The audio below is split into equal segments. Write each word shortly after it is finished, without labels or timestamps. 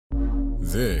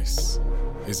This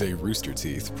is a Rooster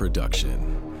Teeth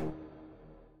production.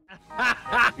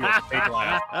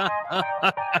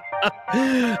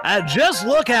 And just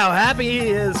look how happy he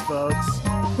is, folks.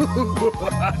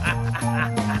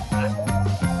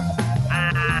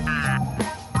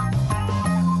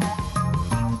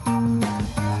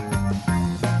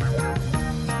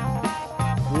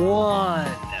 One.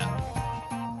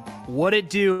 What it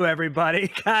do,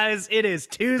 everybody? Guys, it is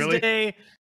Tuesday. Really?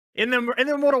 In the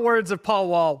immortal words of Paul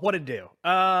Wall, what it do?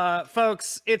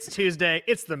 Folks, it's Tuesday.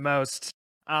 It's the most.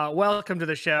 Welcome to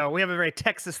the show. We have a very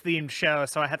Texas-themed show,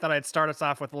 so I thought I'd start us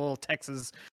off with a little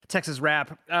Texas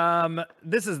rap.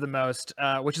 This is the most,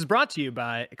 which is brought to you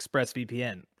by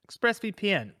ExpressVPN.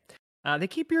 ExpressVPN. They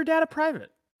keep your data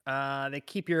private. They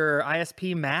keep your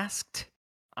ISP masked.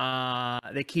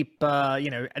 They keep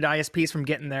ISPs from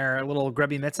getting their little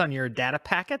grubby mitts on your data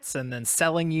packets and then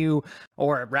selling you,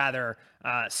 or rather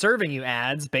serving you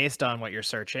ads based on what you're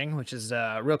searching, which is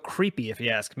real creepy if you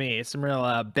ask me. Some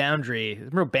real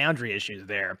boundary issues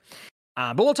there.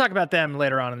 But we'll talk about them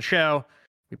later on in the show.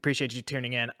 We appreciate you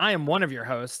tuning in. I am one of your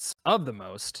hosts of the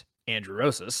most, Andrew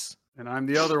Rosas. And I'm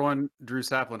the other one, Drew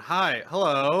Saplin. Hi,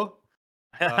 hello.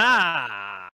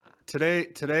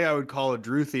 Today I would call a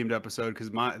Drew-themed episode because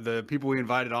the people we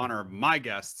invited on are my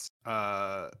guests.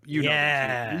 You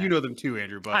know them too,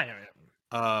 Andrew. But I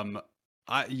know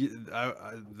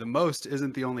the most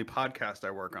isn't the only podcast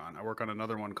I work on. I work on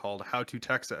another one called How to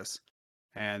Texas,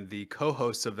 and the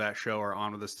co-hosts of that show are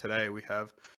on with us today. We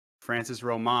have Francis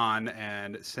Roman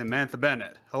and Samantha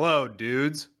Bennett. Hello,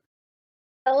 dudes.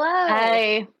 Hello.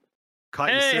 Hey.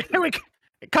 Caught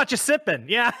you sipping.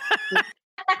 Yeah.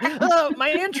 Hello,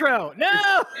 my intro. No.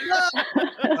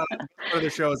 For the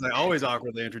show is I always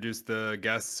awkwardly introduce the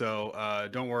guests, so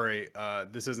don't worry.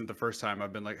 This isn't the first time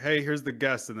I've been like, "Hey, here's the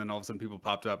guest," and then all of a sudden people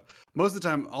popped up. Most of the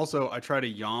time, also I try to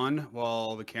yawn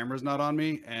while the camera's not on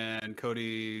me, and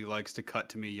Cody likes to cut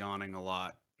to me yawning a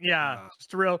lot. Yeah,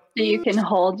 just real. So you can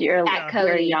hold your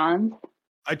yawns.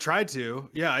 I tried to.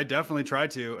 Yeah, I definitely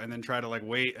tried to, and then try to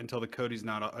wait until the Cody's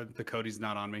not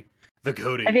on me. The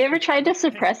Cody. Have you ever tried to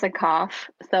suppress a cough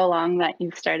so long that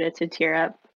you've started to tear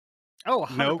up? Oh,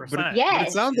 100%. No, but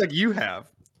it sounds like you have.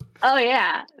 Oh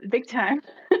yeah, big time.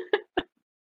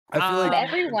 I feel like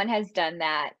everyone has done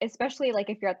that, especially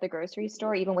if you're at the grocery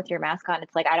store, even with your mask on.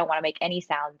 It's I don't want to make any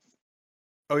sounds.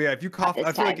 Oh yeah, if you cough,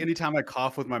 I feel like anytime I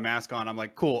cough with my mask on, I'm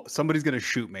like, cool, somebody's gonna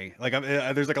shoot me.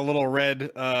 There's a little red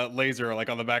laser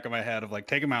on the back of my head of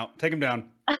take him out, take him down.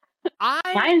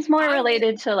 Mine's more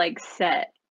related to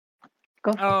set.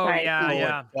 Go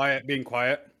yeah. Being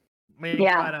quiet.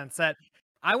 Quiet on set.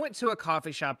 I went to a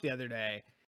coffee shop the other day,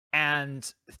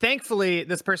 and thankfully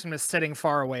this person was sitting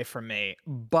far away from me,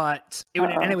 but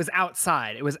it was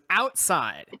outside. It was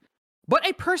outside, but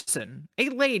a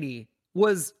lady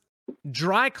was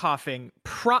dry coughing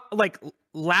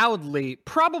loudly,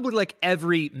 probably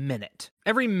every minute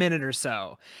or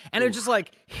so. And it's just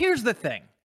here's the thing.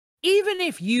 Even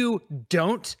if you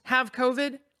don't have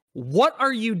COVID, what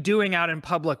are you doing out in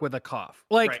public with a cough?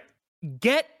 Right.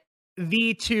 Get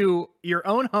thee to your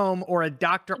own home or a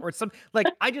doctor or something.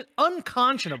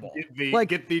 Unconscionable.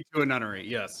 Get thee to a nunnery.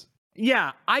 Yes.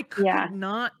 Yeah. I could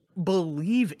not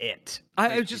believe it.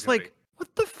 I was just what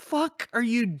the fuck are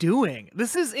you doing?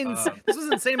 This is insane. This was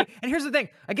insane to me. And here's the thing.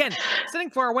 Again,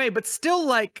 sitting far away, but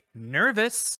still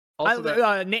nervous.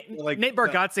 Nate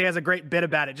Bargatze has a great bit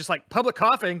about it. Just public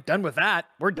coughing, done with that.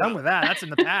 We're done with that. That's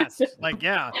in the past.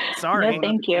 Sorry. No,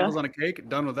 thank you. On a cake,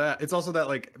 done with that. It's also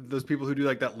that those people who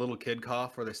do that little kid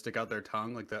cough where they stick out their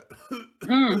tongue like that.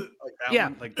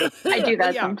 I do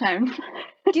that sometimes.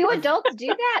 Do adults do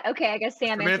that? Okay, I guess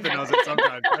Samantha knows it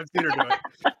sometimes. I've seen her do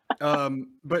it.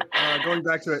 But going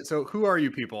back to it, so who are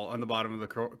you people on the bottom of the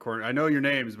corner? I know your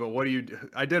names, but what do you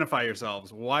identify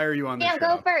yourselves? Why are you on the show?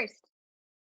 Go first.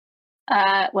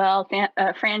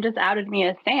 Fran just outed me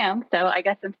as Sam, so I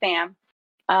guess I'm Sam.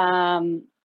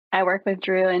 I work with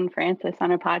Drew and Francis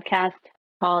on a podcast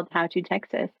called How to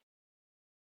Texas.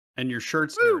 And your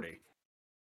shirt's dirty.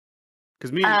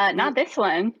 Because not this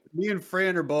one. Me and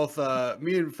Fran are both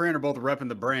repping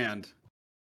the brand.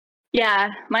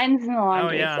 Yeah, mine's in the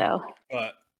laundry. So.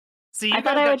 But see, I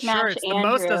thought I would match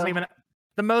Andrew.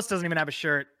 The most doesn't even have a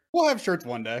shirt. We'll have shirts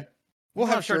one day. We'll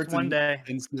have shirts one day.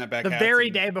 And snapback the very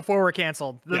day before we're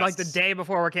canceled. Yes. The day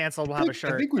before we're canceled, we'll have a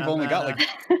shirt. I think we've only got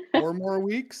 4 more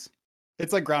weeks.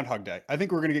 It's like Groundhog Day. I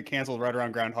think we're gonna get canceled right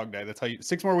around Groundhog Day. That's how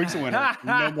 6 more weeks of winter.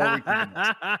 No more weeks of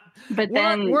winter. But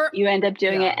then you end up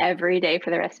doing it every day for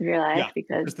the rest of your life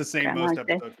because it's the same most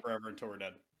episodes forever until we're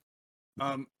dead.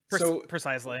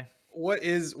 Precisely. What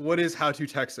is How to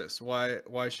Texas?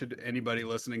 Why should anybody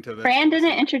listening to this? Fran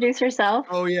didn't introduce herself.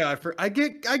 Oh yeah, I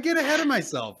get ahead of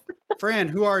myself. Fran,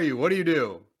 who are you? What do you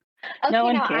do? Okay, No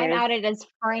one now I'm cares. outed as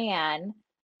Fran.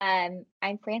 I'm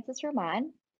Frances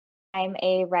Roman. I'm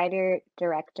a writer,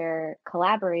 director,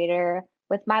 collaborator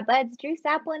with my buds Drew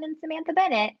Saplin and Samantha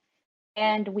Bennett,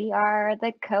 and we are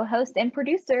the co-hosts and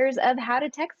producers of How to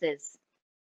Texas.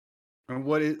 And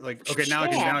what is okay, now I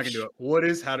can do it. What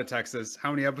is How to Texas?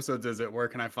 How many episodes is it? Where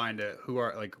can I find it? Who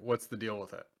are what's the deal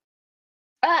with it?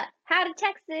 How to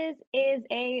Texas is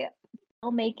a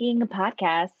filmmaking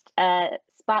podcast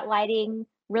spotlighting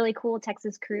really cool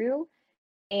Texas crew.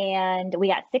 And we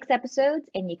got 6 episodes,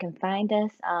 and you can find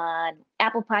us on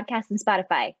Apple Podcasts and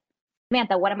Spotify.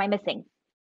 Samantha, what am I missing?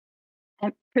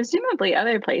 And presumably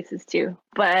other places too,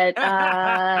 but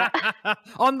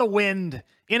on the wind,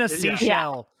 in a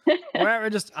seashell, wherever.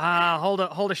 Just hold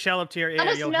a shell up to your ear. Let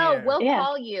us know. Hear. We'll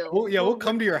call you. We'll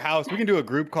come to your house. We can do a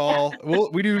group call.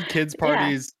 We do kids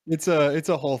parties. Yeah. It's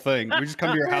a whole thing. We just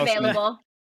come to your house. Available.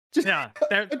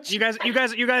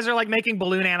 You guys are like making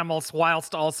balloon animals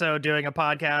whilst also doing a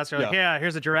podcast. You're like,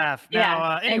 here's a giraffe.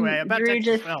 Now, anyway, and about Drew Texas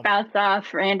just film. spouts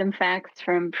off random facts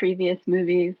from previous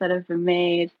movies that have been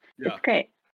made. Yeah. It's great.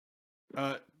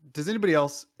 Does anybody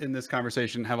else in this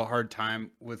conversation have a hard time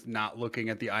with not looking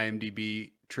at the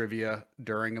IMDb trivia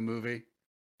during a movie?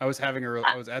 I was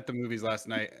at the movies last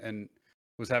night and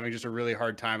was having just a really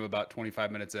hard time about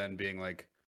 25 minutes in, being like,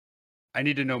 I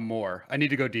need to know more. I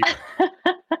need to go deeper.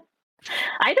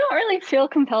 I don't really feel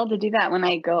compelled to do that when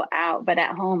I go out, but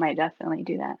at home I definitely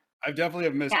do that. I definitely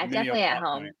have missed. Yeah, definitely at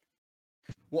home.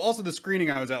 Well, also the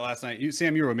screening I was at last night.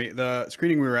 Sam, you were with me. The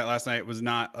screening we were at last night was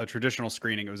not a traditional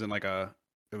screening. It was in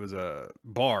it was a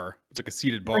bar. It's like a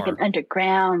seated bar, like an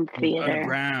underground theater.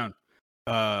 Underground.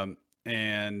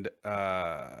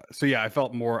 So yeah, I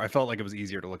felt like it was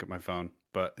easier to look at my phone.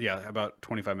 But yeah, about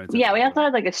 25 minutes. Yeah, we also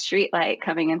had like a street light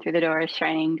coming in through the door,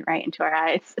 shining right into our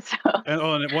eyes. So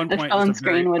and at one the point, phone a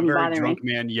screen wouldn't very bother drunk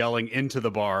me. man yelling into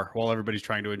the bar while everybody's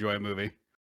trying to enjoy a movie.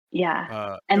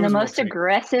 Yeah, and the most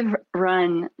aggressive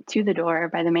run to the door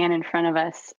by the man in front of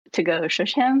us to go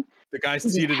shush him. The guy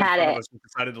seated in front of us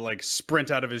decided to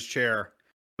sprint out of his chair,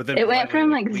 but then it went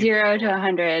from 0 to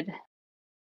 100,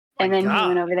 and then he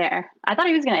went over there. I thought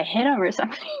he was gonna hit him or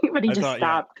something, but he just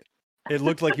stopped. Yeah. It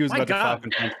looked like he was about to falcon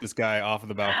punch this guy off of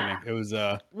the balcony. It was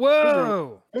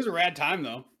whoa! It was a rad time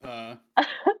though.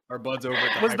 Our buds over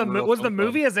at the was the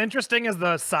movie as interesting as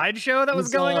the sideshow that was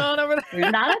going on over there?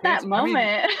 Not at that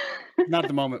moment. Not at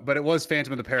the moment, but it was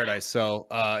Phantom of the Paradise, so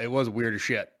it was weird as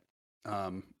shit.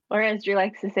 Or as Drew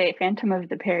likes to say, Phantom of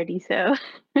the Paradiso.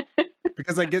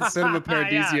 Because I get Cinema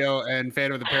Paradiso and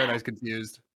Phantom of the Paradise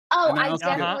confused. Oh, I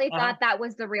definitely thought that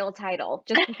was the real title,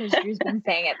 just because Drew's been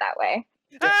saying it that way.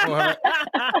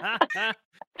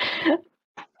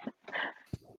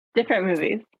 Different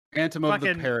movies. Phantom of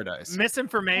the Paradise.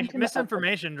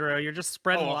 Misinformation, Drew. You're just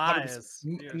spreading lies.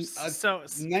 So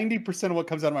 90% of what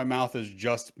comes out of my mouth is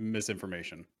just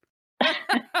misinformation.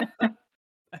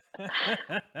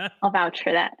 I'll vouch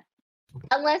for that.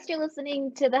 Unless you're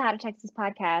listening to the How to Texas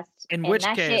podcast, in which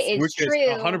case, shit is true.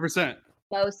 100%.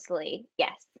 Mostly,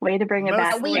 yes. Way to bring it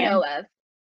back. That we know of.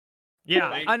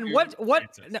 Yeah, and what?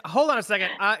 Hold on a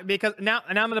second, because now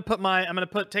I'm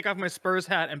gonna take off my Spurs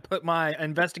hat and put my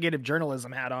investigative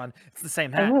journalism hat on. It's the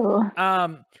same hat. Ooh.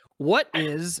 What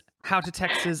is How to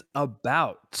Texas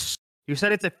about? You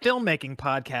said it's a filmmaking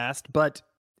podcast, but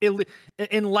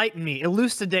enlighten me,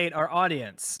 elucidate our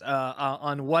audience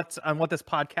on what this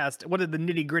podcast. What is the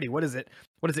nitty gritty? What is it?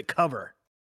 What does it cover?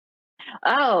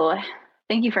 Oh,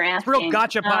 thank you for asking. It's real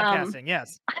gotcha podcasting.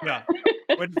 Yes. Yeah.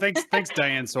 Thanks,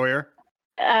 Diane Sawyer.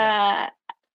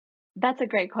 That's a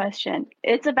great question.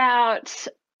 It's about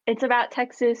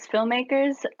Texas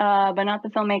filmmakers, but not the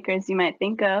filmmakers you might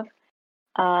think of.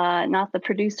 Not the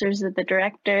producers or the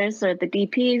directors or the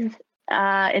DPs.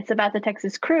 It's about the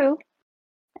Texas crew.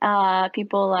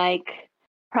 People like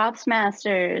props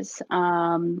masters,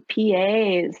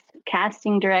 PAs,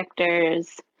 casting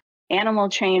directors, animal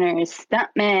trainers,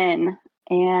 stuntmen,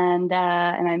 and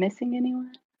am I missing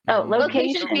anyone? Oh,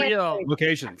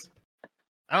 locations.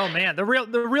 Oh man, the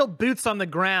real boots on the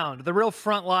ground, the real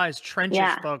front lines, trenches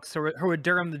folks who are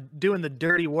doing the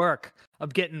dirty work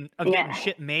of getting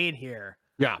shit made here.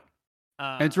 Yeah,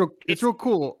 and it's real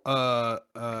cool.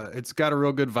 It's got a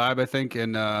real good vibe, I think,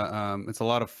 and it's a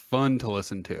lot of fun to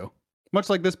listen to. Much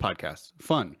like this podcast,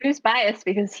 fun. Who's biased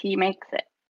because he makes it?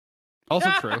 Also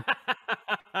true.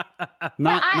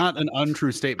 Not an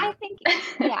untrue statement.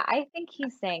 I think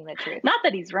he's saying the truth. Not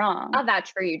that he's wrong. I'll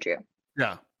vouch for you, Drew.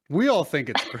 Yeah, we all think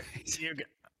it's great.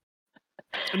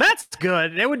 That's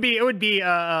good. It would be.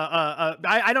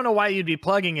 I don't know why you'd be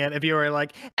plugging it if you were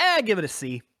like, give it a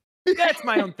C. That's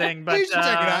my own thing, but you should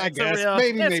check it out. I guess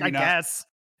maybe not. Guess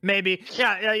maybe.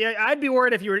 Yeah. I'd be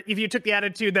worried if you took the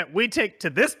attitude that we take to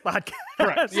this podcast.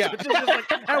 Right. Yeah. Which is just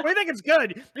like, we think it's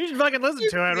good. You should fucking listen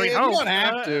to it. You don't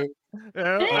have to.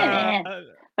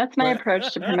 That's my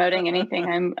approach to promoting anything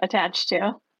I'm attached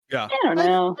to. Yeah. I don't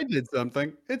know. I did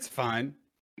something. It's fine.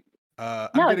 I'm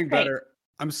No, getting it's great. better.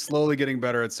 I'm slowly getting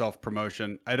better at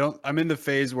self-promotion. I'm in the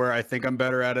phase where I think I'm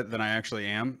better at it than I actually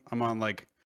am. I'm on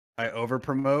I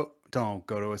over-promote. Don't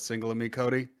go to a single of me,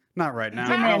 Cody. Not right now.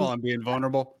 Not while I'm being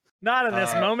vulnerable. Not in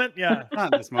this moment. Yeah.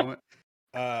 Not in this moment.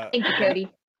 Thank you,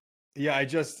 Cody. Yeah,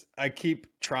 I keep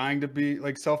trying to be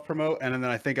self-promote, and then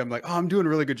I think I'm like, oh, I'm doing a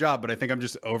really good job, but I think I'm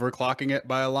just overclocking it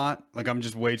by a lot. I'm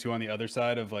just way too on the other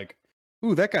side of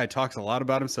ooh, that guy talks a lot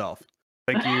about himself.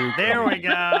 Thank you. There we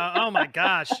go. Oh my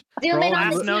gosh.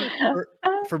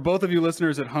 For both of you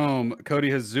listeners at home, Cody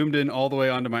has zoomed in all the way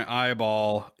onto my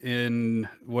eyeball in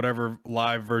whatever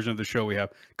live version of the show we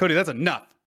have. Cody, that's enough.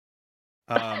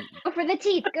 Go for the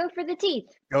teeth. Go for the teeth.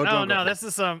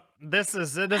 This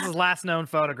is last known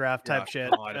photograph type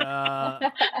shit.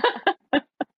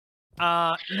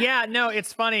 Yeah, no,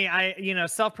 it's funny.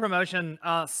 Self-promotion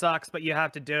sucks, but you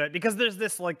have to do it because there's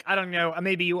this I don't know,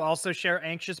 maybe you also share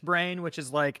anxious brain, which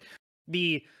is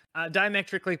the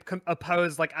diametrically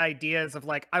opposed ideas of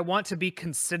I want to be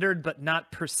considered but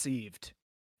not perceived.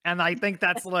 And I think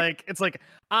that's it's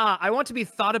I want to be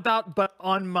thought about but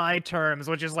on my terms,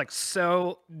 which is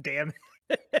so damn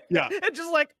yeah. It's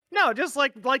just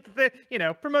the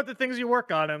promote the things you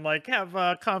work on and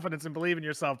have confidence and believe in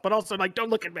yourself, but also don't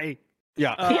look at me.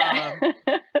 Yeah.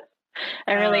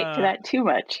 I relate to that too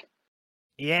much.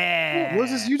 Yeah.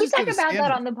 Moses, you We just talk about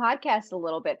that on the podcast a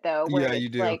little bit though. Where you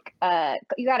do.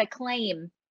 You got to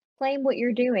claim what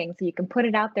you're doing so you can put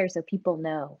it out there so people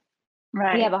know.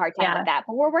 Right. We have a hard time with that,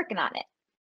 but we're working on it.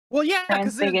 Well, yeah,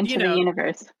 because big into the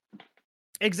universe.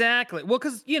 Exactly. Well,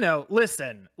 because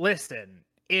listen.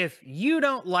 If you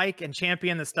don't like and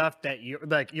champion the stuff that you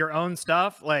your own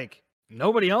stuff,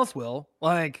 nobody else will.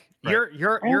 You're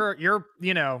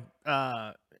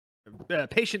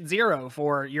patient zero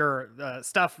for your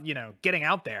stuff, getting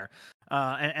out there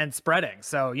and spreading.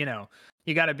 So you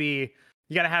gotta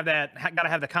have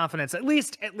the confidence at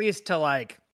least to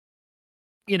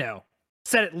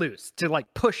set it loose, to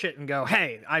push it and go,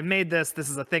 hey, I made this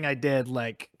is a thing I did,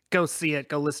 go see it,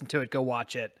 go listen to it, go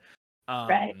watch it.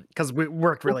 Right. Because we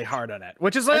worked really hard on it,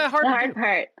 which is the hard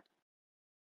part.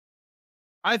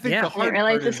 I think the hard I didn't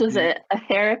realize this was a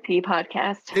therapy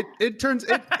podcast.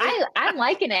 I'm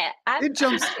liking it.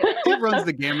 It runs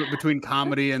the gamut between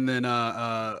comedy and then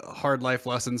hard life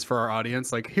lessons for our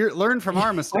audience. Learn from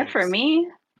our mistakes. Or for me.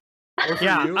 Or for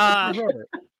you.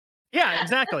 Yeah,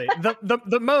 exactly.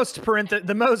 The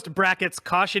most brackets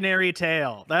cautionary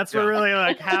tale. That's what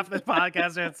really half the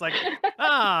podcast. It's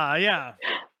yeah.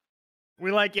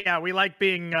 We like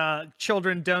being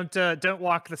children. Don't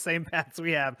walk the same paths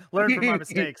we have. Learn from our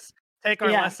mistakes. Take our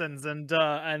lessons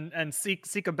and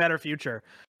seek a better future.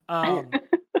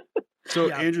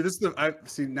 So Andrew,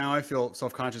 now I feel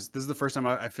self-conscious. This is the first time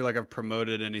I feel like I've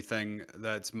promoted anything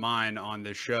that's mine on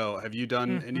this show. Have you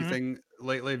done anything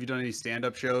lately? Have you done any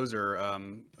stand-up shows or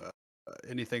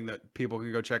anything that people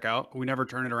can go check out? We never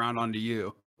turn it around onto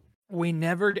you. We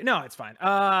never no, it's fine.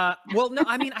 Well, no,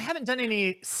 I mean, I haven't done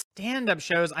any stand-up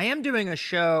shows. I am doing a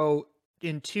show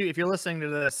if you're listening to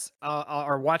this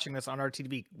or watching this on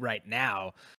RTV right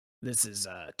now. This is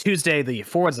Tuesday the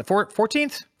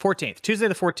 14th? Tuesday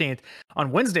the 14th.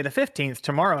 On Wednesday the 15th,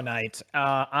 tomorrow night,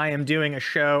 I am doing a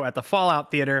show at the Fallout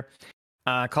Theater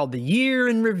called The Year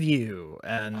in Review.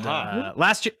 And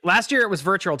last year it was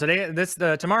virtual.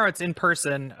 Tomorrow it's in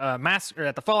person. At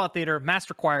the Fallout Theater, mask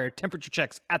required, temperature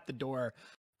checks at the door.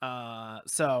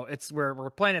 So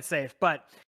we're playing it safe, but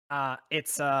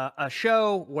it's a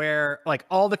show where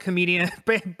all the comedians,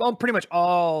 pretty much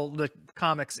all the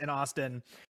comics in Austin,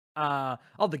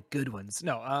 all the good ones.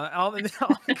 No, all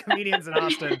the comedians in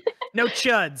Austin. No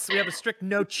chuds. We have a strict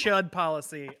no chud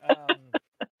policy.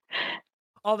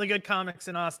 All the good comics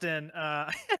in Austin,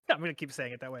 I'm gonna keep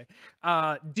saying it that way,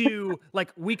 do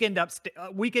weekend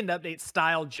update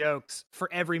style jokes for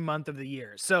every month of the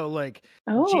year. So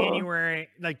January,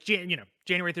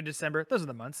 January through December, those are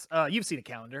the months. You've seen a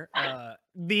calendar.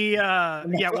 We'll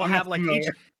have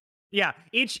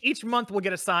each month we'll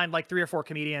get assigned 3 or 4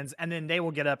 comedians, and then they will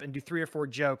get up and do 3 or 4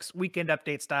 jokes, weekend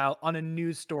update style, on a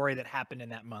news story that happened in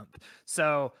that month.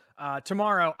 So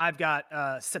tomorrow I've got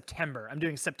September. I'm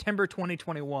doing September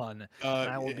 2021.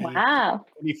 Wow.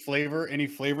 Any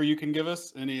flavor you can give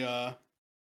us?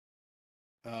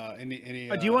 Any?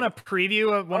 Do you want a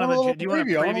preview of one of the? Do you want a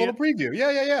preview? I want a little preview.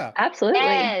 Yeah. Absolutely.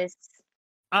 Yes.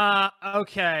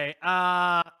 Okay.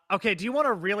 Okay. Do you want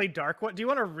a really dark one? Do you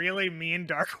want a really mean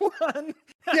dark one?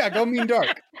 Yeah, go mean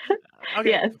dark. Okay.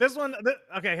 Yes. This one.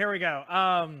 Okay. Here we go.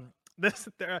 This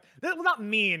not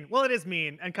mean. Well, it is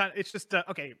mean, and kind of. It's just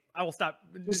okay. I will stop.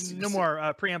 No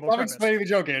more preamble. Stop explaining the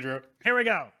joke, Andrew. Here we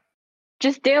go.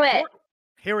 Just do it.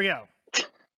 Here we go.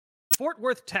 Fort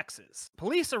Worth, Texas.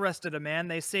 Police arrested a man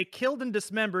they say killed and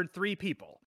dismembered 3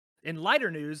 people. In lighter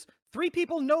news, 3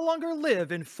 people no longer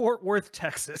live in Fort Worth,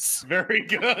 Texas. Very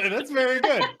good. That's very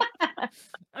good.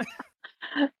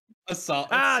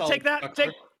 Take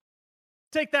that.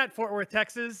 Take that, Fort Worth,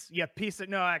 Texas. You piece of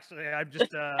no. Actually, I'm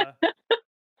just. What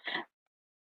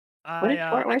did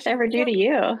Fort Worth ever do to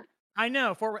you? I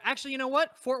know Fort Worth. Actually, you know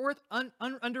what? Fort Worth,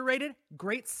 underrated.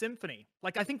 Great symphony.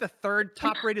 Like I think the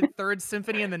top-rated third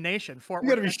symphony in the nation. Fort You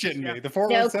Worth. gotta be shitting me. The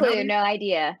Fort No Worth clue, Symphony? no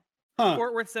idea. Huh.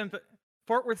 Fort Worth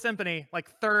Symphony, like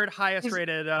third highest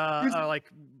rated,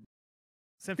 like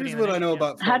symphony. Here's what I know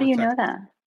about. How do you know that?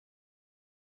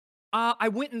 I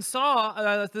went and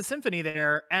saw the symphony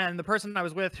there, and the person I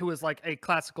was with, who was like a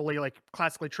classically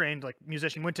trained like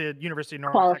musician, went to University of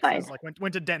North Texas, like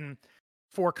went to Denton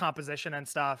for composition and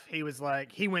stuff. He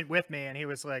went with me, and he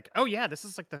was like, "Oh yeah, this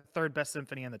is like the 3rd best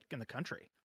symphony in the country."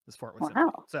 This Fort Worth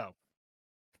Symphony. So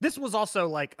this was also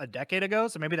like a decade ago,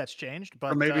 so maybe that's changed.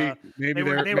 But maybe they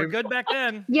were good back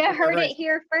then. You heard it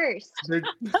here first.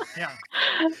 Yeah.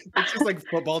 It's just like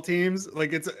football teams.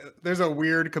 Like there's a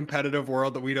weird competitive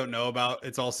world that we don't know about.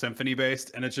 It's all symphony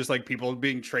based, and it's just like people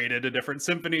being traded to different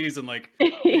symphonies and like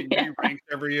being ranked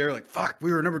every year. Like fuck,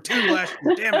 we were number 2 last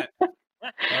year. Damn it.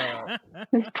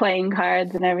 Playing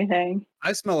cards and everything.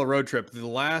 I smell a road trip. The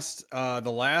last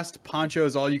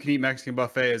Poncho's all you can eat Mexican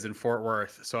buffet is in Fort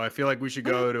Worth. So I feel like we should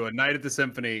go to a night at the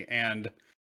Symphony and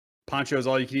Poncho's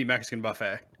all you can eat Mexican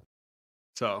buffet.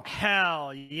 So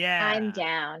hell yeah. I'm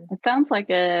down. It sounds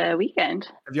like a weekend.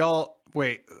 Have y'all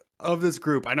of this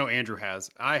group, I know Andrew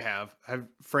has. I have.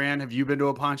 Fran, have you been to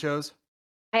a Poncho's?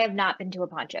 I have not been to a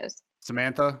Poncho's.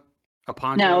 Samantha? A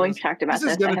Poncho's? No, we've talked about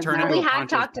this. Is going to turn into We a have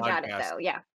Poncho's talked about it podcast. though,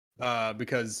 yeah.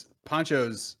 Because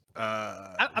Poncho's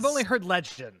I've only heard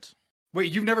legend.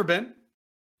 Wait, you've never been?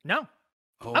 No.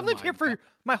 Oh I've lived my here for God.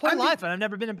 my whole life, and I've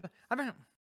never been.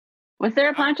 Was there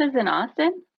a Poncho's in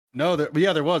Austin? No,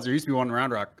 there was. There used to be one in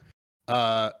Round Rock.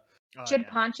 Should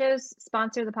Poncho's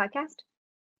sponsor the podcast?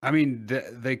 I mean,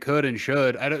 they could and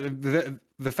should. I don't.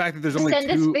 The fact that there's only Send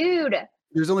us food.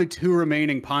 There's only 2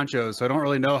 remaining Ponchos, so I don't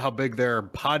really know how big their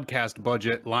podcast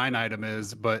budget line item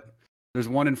is. But there's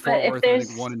one in Fort Worth, and I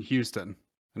think one in Houston,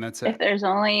 and that's it. If there's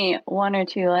only 1 or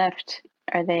 2 left,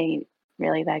 are they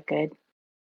really that good?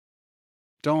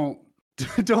 Don't.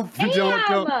 They're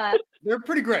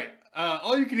pretty great.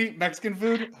 All you can eat Mexican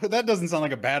food. That doesn't sound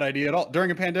like a bad idea at all.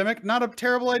 During a pandemic, not a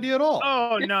terrible idea at all.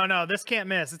 Oh no, this can't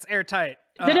miss. It's airtight.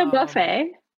 Is it a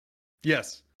buffet?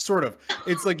 Yes, sort of.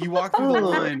 It's like you walk through the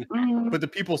line, but the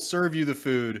people serve you the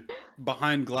food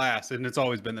behind glass, and it's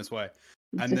always been this way.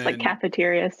 It's And just like then-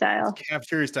 cafeteria style.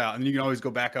 Cafeteria style, and you can always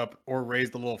go back up or raise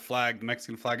the little flag, the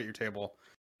Mexican flag at your table,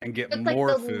 and get It's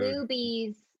more like the food.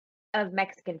 Lubies of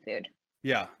Mexican food.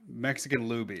 Yeah, Mexican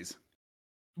Lubies.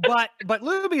 But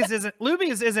Luby's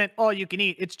isn't all you can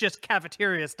eat. It's just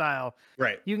cafeteria style.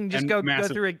 Right. You can just And go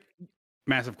massive, through it.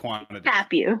 massive quantity.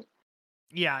 Tap you.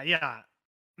 Yeah.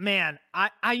 Man,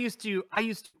 I used to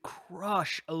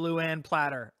crush a Luann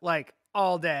platter like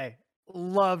all day.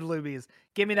 Loved Luby's.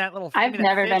 Give me that little. I've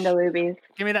never been to Luby's.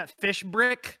 Give me that fish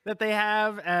brick that they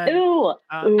have. And, Ooh.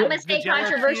 I'm gonna say the Jello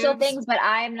controversial cubes. things, but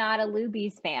I'm not a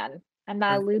Luby's fan. I'm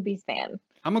not a Luby's fan.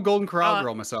 I'm a Golden Corral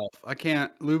girl myself. I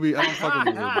can't Luby. I don't fuck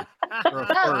with Luby. Or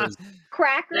furs.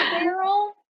 Cracker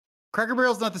Barrel. Cracker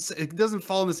Barrel's not the. It doesn't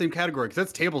fall in the same category because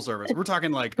that's table service. We're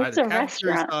talking like It's either a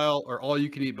cafeteria restaurant. style or all you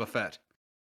can eat buffet.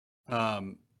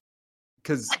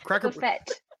 Because Cracker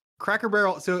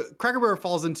Barrel. So Cracker Barrel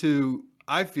falls into.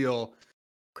 I feel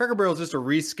Cracker Barrel is just a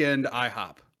reskinned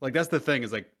IHOP. Like that's the thing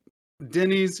is like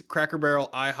Denny's, Cracker Barrel,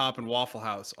 IHOP, and Waffle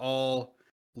House all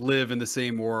live in the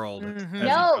same world. Mhm. as each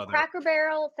No, other. Cracker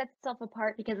Barrel sets itself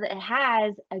apart because it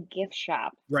has a gift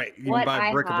shop. Right. You What can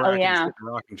buy bric-a-brac IHOP? Oh, and yeah. stick a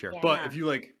rocking chair. But Yeah. if you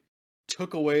like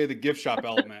took away the gift shop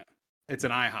element, it's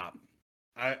an IHOP.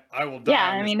 I will die. Yeah,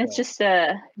 on I this mean, it's hill. just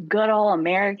a good old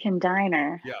American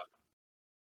diner.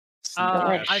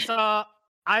 Smash.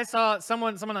 I saw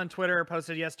someone on Twitter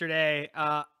posted yesterday.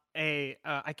 I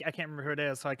can't remember who it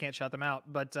is, so I can't shout them out.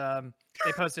 But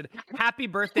they posted "Happy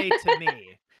Birthday to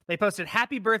Me." They posted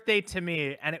 "Happy Birthday to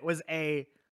Me," and it was a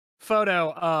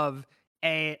photo of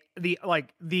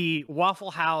the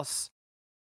Waffle House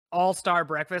all-star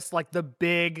breakfast, like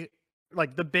the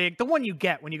one you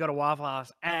get when you go to Waffle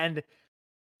House, and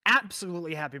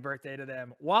absolutely happy birthday to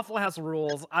them. Waffle House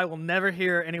rules. I will never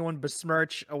hear anyone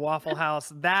besmirch a Waffle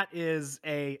House. That is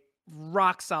a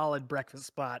rock solid breakfast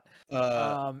spot.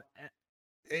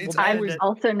 I've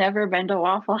also never been to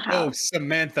Waffle House. Oh,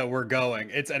 Samantha, we're going.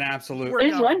 It's an absolute.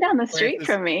 There's one down the street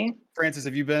from me. Francis,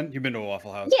 have you been? You've been to a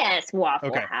Waffle House? Yes,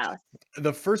 Waffle House.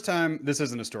 The first time, this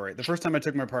isn't a story. The first time I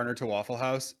took my partner to Waffle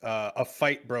House, a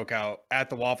fight broke out at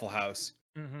the Waffle House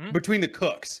between the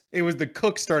cooks. It was the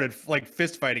cooks started like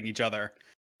fist fighting each other.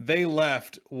 They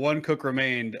left. One cook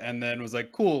remained, and then was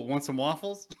like, "Cool, want some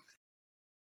waffles?"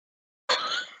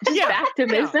 Just back to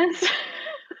business.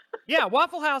 Yeah,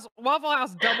 Waffle House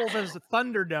doubles as a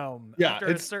Thunderdome after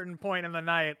a certain point in the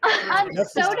night.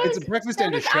 It's a breakfast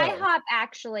and a show. IHOP,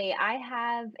 actually. I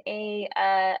have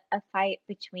a fight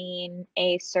between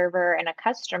a server and a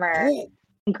customer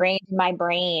ingrained in my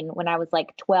brain when I was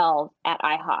like 12 at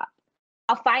IHOP.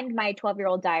 I'll find my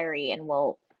 12-year-old diary and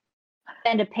we'll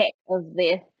send a pic of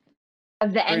the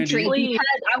entry because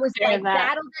I was like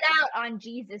battled it out on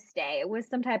Jesus Day. It was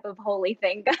some type of holy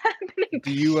thing happening.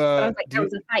 Do you? I was like, that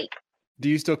was a fight. Do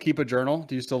you still keep a journal?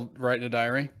 Do you still write in a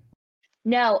diary?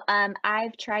 No,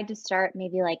 I've tried to start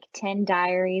maybe like 10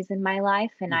 diaries in my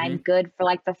life, and I'm good for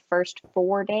like the first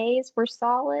 4 days. We're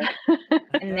solid,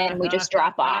 and then we just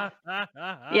drop off.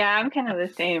 Yeah, I'm kind of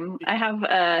the same. I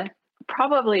have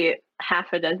probably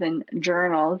half a dozen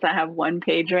journals that have one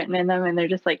page written in them, and they're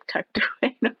just like tucked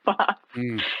away in a box.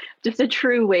 Just a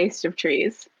true waste of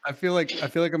trees. I feel like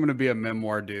I'm gonna be a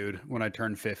memoir dude when I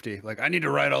turn 50. Like I need to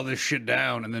write all this shit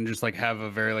down and then just like have a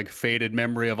very like faded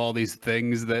memory of all these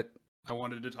things that I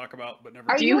wanted to talk about but never.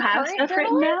 Do you have stuff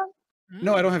written down?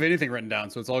 No, I don't have anything written down,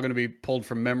 so it's all going to be pulled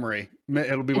from memory.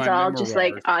 It'll be it's my all just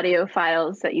like audio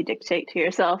files that you dictate to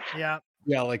yourself.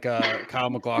 Yeah, like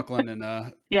Kyle MacLachlan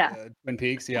and Twin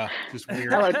Peaks. Yeah, just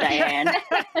weird. Hello, Diane.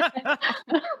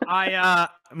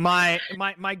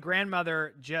 My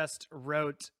grandmother just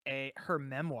wrote her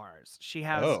memoirs. She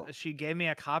gave me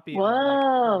a copy of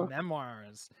her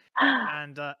memoirs,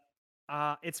 and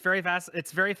it's very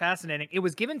fascinating. It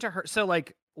was given to her. So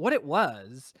like what it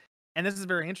was, and this is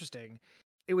very interesting.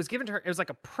 It was given to her. It was like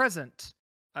a present.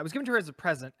 I was given to her as a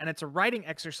present, and it's a writing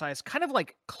exercise, kind of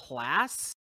like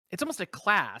class. It's almost a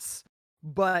class,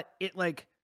 but it like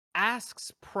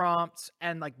asks prompts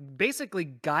and like basically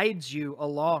guides you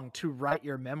along to write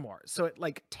your memoirs. So it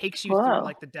like takes you through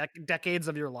like the decades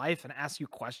of your life and asks you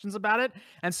questions about it.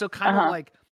 And so kind of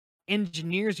like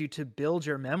engineers you to build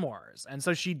your memoirs. And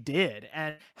so she did,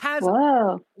 and has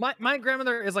my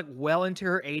grandmother is like well into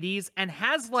her 80s and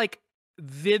has like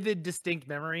vivid, distinct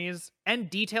memories and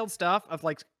detailed stuff of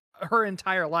like her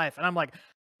entire life. And I'm like,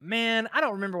 man, I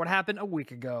don't remember what happened a week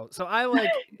ago. So I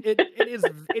like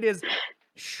it is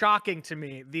shocking to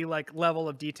me the like level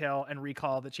of detail and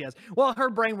recall that she has. Well,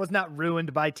 her brain was not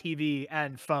ruined by TV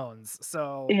and phones.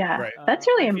 So that's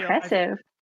really impressive.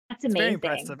 That's amazing. Very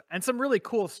impressive. And some really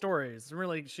cool stories.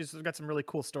 Really, she's got some really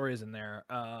cool stories in there.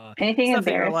 Anything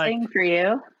embarrassing for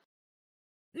you?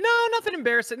 No, nothing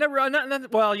embarrassing. Never. Nothing.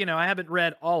 Well, you know, I haven't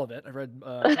read all of it. I've read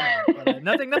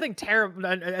nothing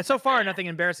terrible. So far, nothing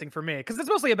embarrassing for me because it's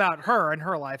mostly about her and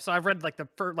her life. So I've read like the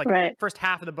first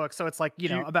half of the book. So it's like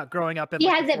about growing up in. He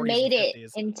like, hasn't made it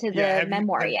into the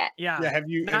memoir yet. Yeah. Have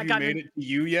you made it to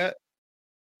you yet?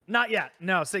 Not yet.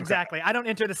 No. So exactly. I don't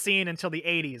enter the scene until the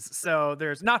 80s. So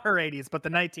there's not her 80s, but the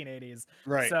 1980s.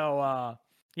 Right. So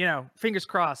you know, fingers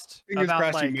crossed. You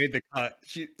made the cut.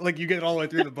 You get all the way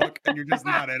through the book and you're just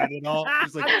not in it at all.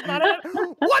 Just like,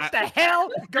 what the hell?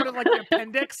 Go to like the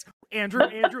appendix. Andrew,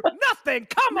 nothing.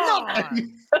 Come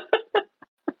on.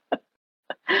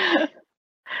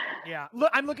 Yeah.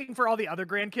 Look, I'm looking for all the other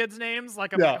grandkids' names.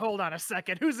 Like, I'm like, hold on a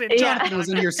second. Who's in? Jonathan was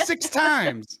in here 6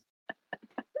 times.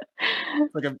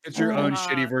 It's your own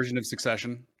shitty version of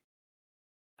Succession.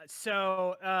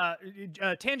 So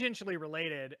tangentially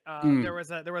related, there was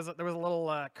a little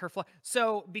kerfluffle.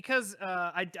 So because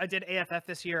I did AFF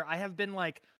this year, I have been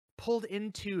like pulled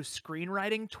into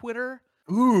screenwriting Twitter.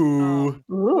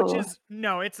 Which is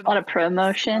it's a lot of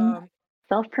promotion,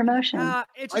 self-promotion. No,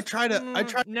 it's how did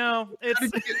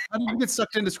you get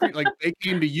sucked into screen? Like they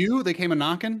came to you, they came a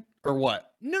knocking, or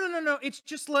what? No. It's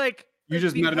just like. You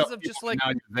just met enough people, just like now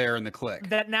you're there in the click.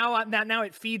 That now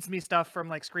it feeds me stuff from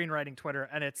like screenwriting Twitter,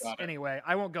 and anyway.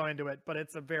 I won't go into it, but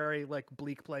it's a very like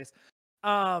bleak place.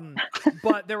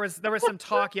 But there was some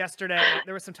talk yesterday.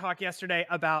 There was some talk yesterday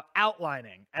about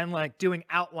outlining and like doing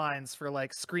outlines for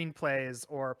like screenplays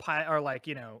or like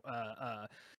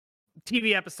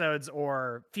TV episodes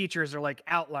or features or like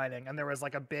outlining. And there's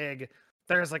like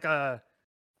a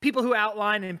people who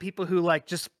outline and people who like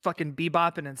just fucking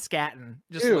bebopping and scatting,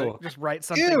 just write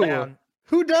something down.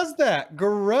 Who does that?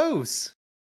 Gross.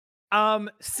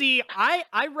 See,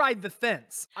 I ride the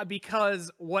fence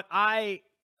because what I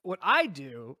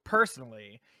do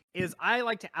personally is I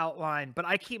like to outline, but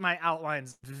I keep my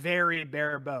outlines very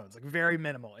bare bones, like very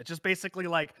minimal. It's just basically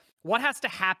like what has to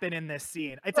happen in this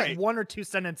scene. It's like 1 or 2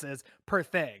 sentences per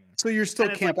thing. So you're still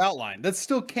camp outline. That's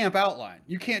still camp outline.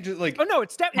 You can't just like. Oh no,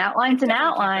 it's definitely outline's an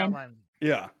outline.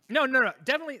 Yeah. No,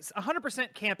 definitely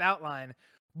 100% camp outline.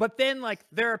 But then like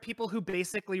there are people who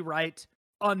basically write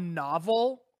a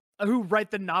novel, who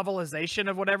write the novelization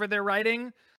of whatever they're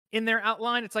writing in their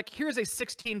outline. It's like, here's a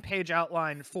 16-page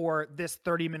outline for this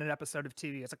 30-minute episode of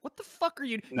TV. It's like, what the fuck are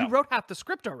you? No. You wrote half the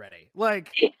script already.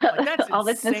 Like that's all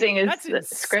that's missing is that's the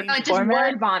script just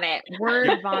format.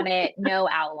 Word vomit, no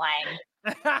outline.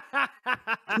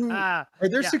 Are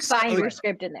there Find your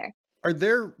script in there. Are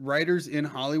there writers in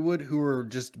Hollywood who are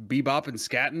just bebop and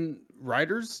scatting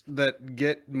writers that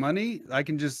get money? I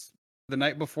can just the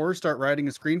night before start writing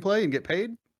a screenplay and get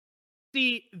paid?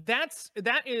 See, that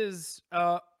is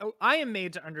I am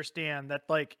made to understand that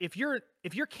like if you're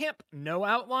camp no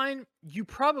outline, you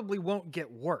probably won't get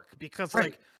work because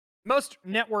like most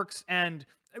networks, and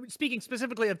speaking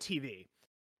specifically of TV,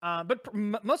 but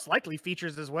most likely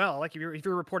features as well. Like if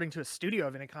you're reporting to a studio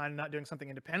of any kind and not doing something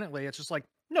independently, it's just like,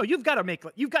 no, you've got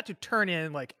to turn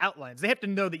in like outlines. They have to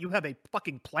know that you have a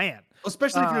fucking plan.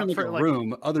 Especially if you're in like a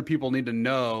room, other people need to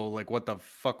know like what the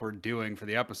fuck we're doing for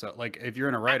the episode. Like if you're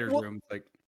in a writer's room, like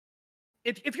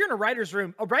if you're in a writer's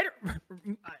room, a writer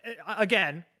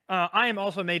again, I am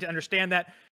also made to understand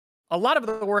that a lot of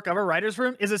the work of a writer's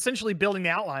room is essentially building the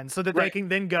outline so that they can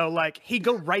then go like, hey,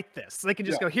 go write this. So they can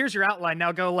just go, here's your outline.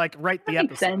 Now go like write the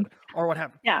episode or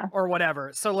whatever. Yeah. Or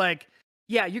whatever. So like,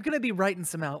 yeah, you're going to be writing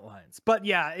some outlines. But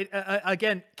yeah,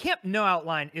 again, camp no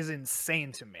outline is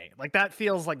insane to me. Like that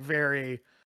feels like very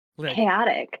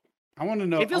chaotic. I want to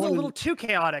know. It feels a little too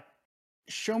chaotic.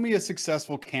 Show me a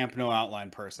successful camp no outline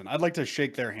person. I'd like to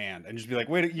shake their hand and just be like,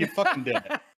 wait, you fucking did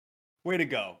it. Way to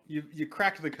go. You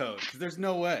cracked the code. Because there's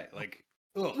no way. Like,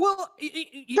 ugh. Well,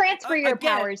 transfer your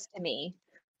powers to me.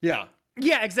 Yeah.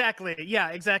 Yeah, exactly. Yeah,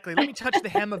 exactly. Let me touch the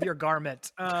hem of your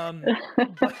garment.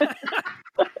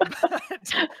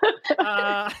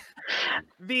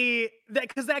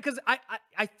 Because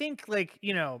I think like,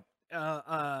 you know,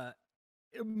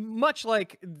 much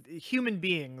like human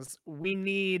beings, we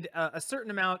need a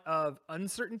certain amount of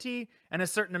uncertainty and a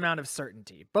certain amount of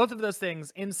certainty. Both of those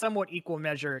things in somewhat equal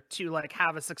measure to like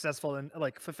have a successful and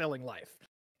like fulfilling life.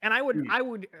 And I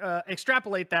would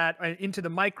extrapolate that into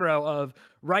the micro of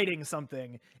writing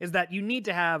something, is that you need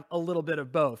to have a little bit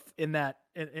of both in that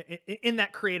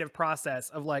creative process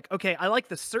of like, okay, I like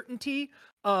the certainty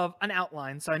of an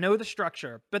outline, so I know the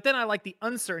structure, but then I like the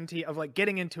uncertainty of like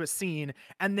getting into a scene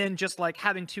and then just like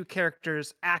having two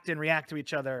characters act and react to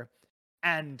each other,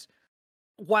 and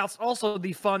whilst also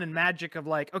the fun and magic of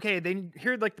like, okay, they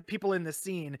hear like the people in this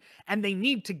scene and they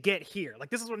need to get here.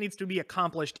 Like this is what needs to be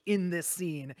accomplished in this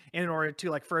scene in order to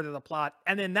like further the plot.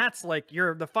 And then that's like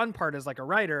the fun part as like a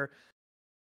writer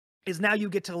is now you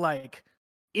get to like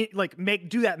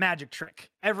do that magic trick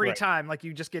every time. Like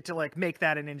you just get to like make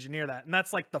that and engineer that. And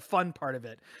that's like the fun part of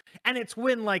it. And it's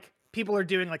when like people are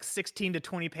doing like 16 to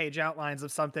 20 page outlines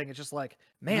of something. It's just like,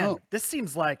 man, this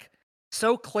seems like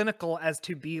so clinical as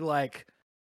to be like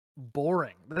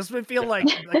boring. This would feel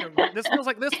this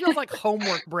feels like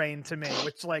homework brain to me,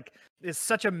 which like is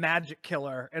such a magic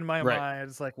killer in my mind.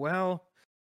 It's like, well,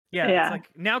 it's like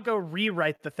now go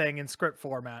rewrite the thing in script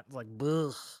format. It's like,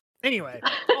 ugh. Anyway,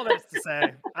 all that is to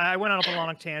say, I went on a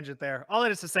long tangent there. All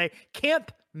that is to say,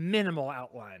 camp minimal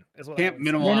outline is what camp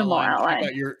minimal outline.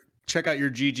 Check out your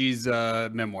Gigi's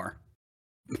memoir.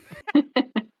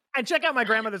 And check out my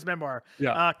grandmother's memoir.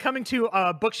 Yeah. Coming to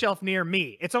a bookshelf near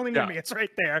me. It's only near me. It's right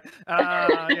there.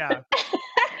 Yeah.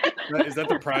 Is that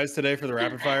the prize today for the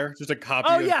rapid fire? Just a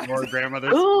copy of your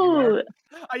grandmother's memoir?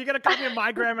 Oh, you got a copy of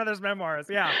my grandmother's memoirs.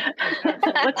 Yeah.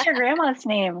 What's your grandma's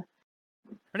name?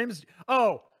 Her name is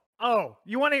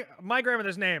you want my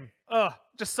grandmother's name? Oh,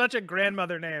 just such a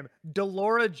grandmother name.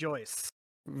 Delora Joyce.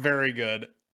 Very good.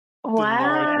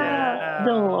 Wow,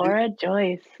 Delora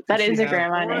Joyce. That is a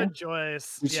grandma name.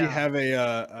 Joyce. Did she have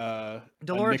a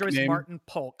Delora a Joyce Martin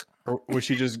Polk? Or was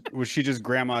she just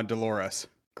Grandma Dolores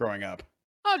growing up?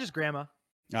 Oh, just Grandma.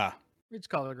 We just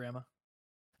call her Grandma.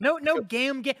 No,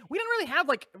 gam. We don't really have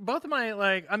like both of my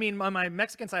like. I mean, on my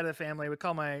Mexican side of the family, we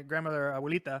call my grandmother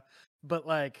Abuelita, but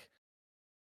like,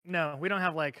 no, we don't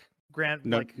have like no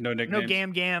nicknames. No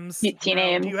gams.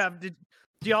 Names. Do you have?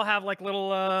 Do y'all have like little?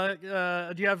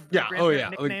 Do you have? Yeah. Oh yeah.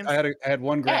 Nicknames? I had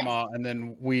one grandma, and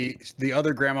then the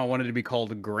other grandma wanted to be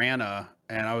called Grana,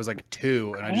 and I was like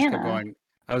 2, and I just kept going.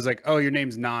 I was like, "Oh, your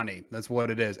name's Nani. That's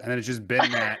what it is." And then it's just been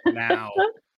that now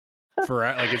for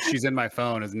like she's in my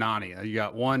phone as Nani. You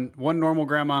got one normal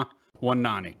grandma, one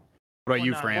Nani. What about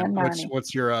you, Fran?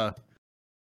 What's your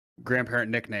grandparent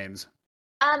nicknames?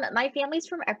 My family's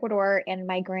from Ecuador, and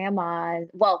my grandma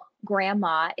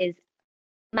is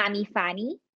Mami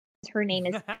Fanny. Her name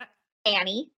is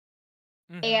Annie.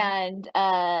 And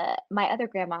my other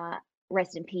grandma,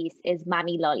 rest in peace, is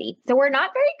Mami Loli. So we're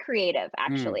not very creative,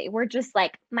 actually. We're just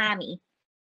like Mommy.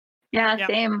 Yeah,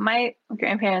 same. My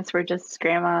grandparents were just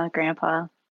grandma, grandpa,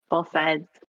 both sides.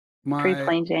 Pretty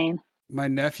plain Jane. My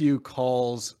nephew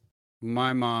calls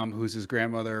my mom, who's his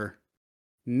grandmother,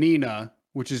 Nina,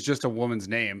 which is just a woman's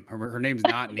name. Her name's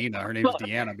not Nina. Her name's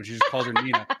Deanna, but she just calls her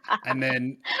Nina. And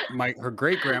then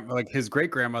his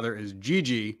great grandmother is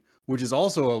Gigi, which is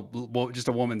also just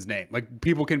a woman's name. Like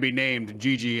people can be named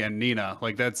Gigi and Nina.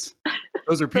 Like those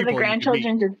are people. So the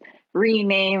grandchildren just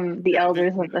rename the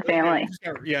elders of the family.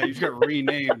 You just got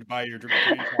renamed by your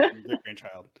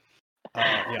grandchild.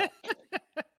 Yeah.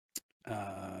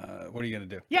 What are you gonna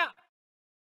do? Yeah.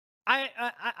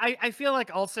 I feel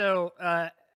like also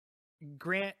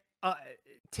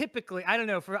typically, I don't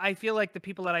know, I feel like the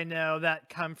people that I know that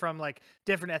come from like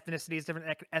different ethnicities,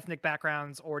 different ethnic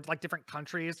backgrounds, or like different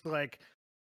countries, like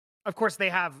of course they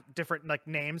have different like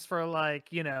names for like,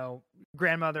 you know,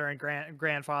 grandmother and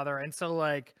grandfather, and so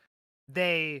like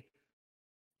they,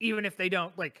 even if they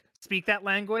don't like speak that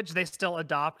language, they still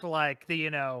adopt like the, you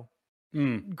know,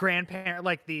 grandparent,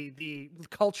 like the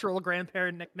cultural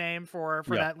grandparent nickname for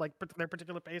that like their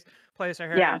particular place or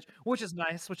heritage, which is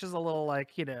nice, which is a little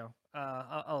like, you know,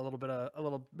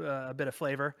 a bit of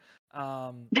flavor,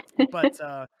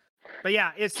 but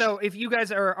yeah, so if you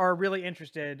guys are really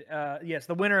interested, yes,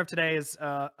 the winner of today is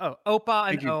Opa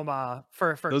and Oma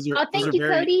for thank you,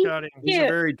 Cody. These are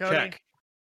very Czech.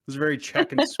 Those are very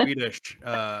Czech and Swedish.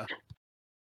 Or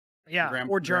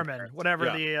German, whatever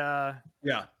the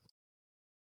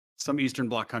some Eastern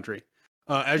Bloc country.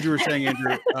 As you were saying,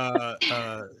 Andrew,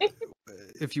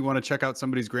 if you want to check out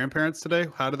somebody's grandparents today,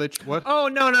 how do they? What? Oh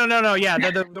no! Yeah,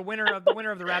 the winner of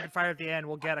the rapid fire at the end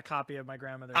will get a copy of my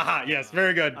grandmother's. Yes,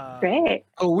 very good. Great.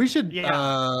 Oh, we should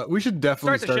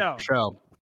definitely start the show.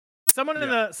 Someone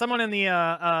in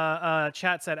the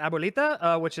chat said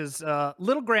abuelita, which is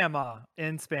little grandma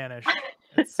in Spanish.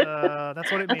 That's what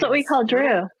it means. That's what we call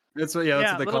Drew. That's what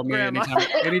they call me.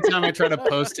 Anytime I try to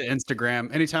post to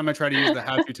Instagram, anytime I try to use the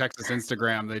How to Texas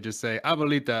Instagram, they just say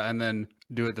abuelita and then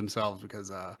do it themselves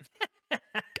because I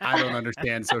don't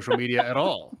understand social media at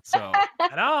all. So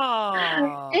at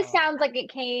all. It sounds like it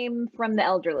came from the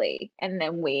elderly, and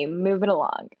then we move it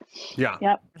along. Yeah.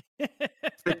 Yep.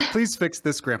 Please fix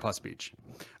this grandpa speech.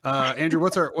 Andrew,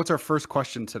 what's our first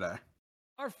question today?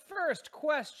 Our first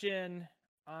question,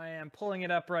 I am pulling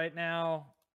it up right now.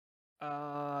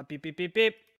 Beep, beep, beep,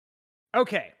 beep.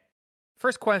 Okay.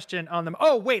 First question on them.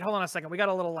 Oh, wait, hold on a second. We got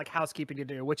a little like housekeeping to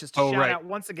do, which is to shout out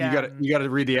once again. You got to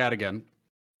read the ad again.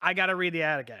 I got to read the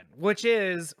ad again, which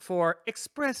is for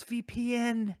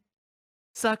ExpressVPN,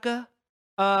 sucker.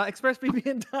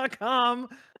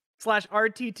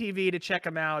 ExpressVPN.com/RTTV to check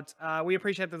them out. We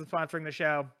appreciate them sponsoring the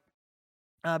show.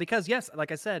 Because yes,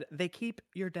 like I said, they keep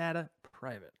your data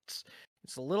private.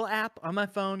 It's a little app on my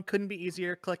phone. Couldn't be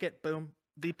easier. Click it. Boom.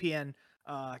 VPN,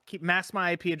 masks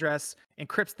my IP address,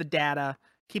 encrypts the data,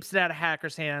 keeps it out of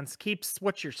hackers' hands, keeps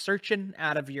what you're searching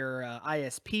out of your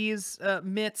ISP's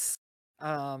mitts.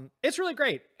 It's really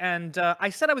great. And I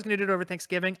said I was going to do it over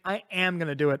Thanksgiving. I am going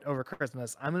to do it over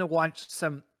Christmas. I'm going to watch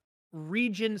some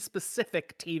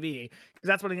region-specific TV, because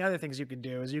that's one of the other things you can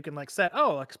do is you can like set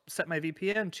my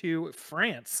VPN to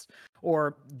France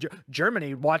or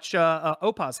Germany, watch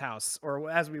Opa's house,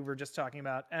 or as we were just talking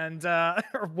about, and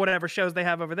or whatever shows they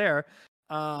have over there,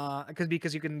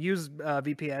 because you can use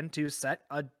VPN to set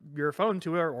your phone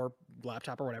to or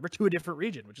laptop or whatever to a different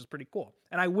region, which is pretty cool.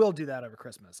 And I will do that over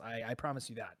Christmas. I promise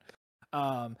you that.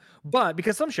 But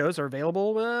because some shows are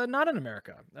available not in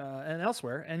America and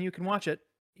elsewhere, and you can watch it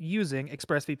using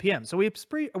ExpressVPN. So we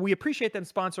appreciate them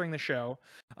sponsoring the show.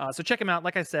 So check them out,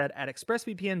 like I said, at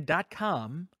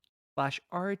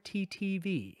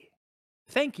expressvpn.com/RTTV.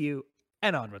 Thank you,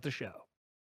 and on with the show.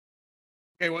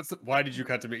 Okay, why did you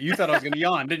cut to me? You thought I was going to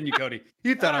yawn, didn't you, Cody?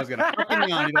 You thought I was going to fucking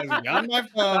yawn. You thought I was going to yawn my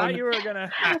phone. Thought you were going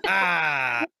to.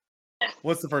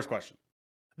 What's the first question?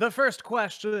 The first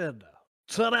question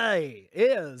today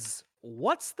is,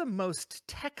 what's the most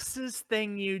Texas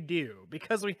thing you do?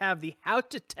 Because we have the How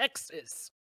to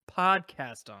Texas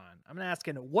podcast on. I'm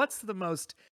asking, what's the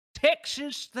most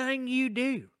Texas thing you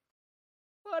do?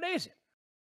 What is it?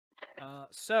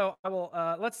 So I will.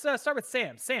 Let's start with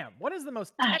Sam. Sam, what is the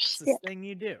most Texas thing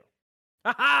you do?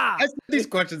 I said these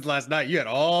questions last night. You had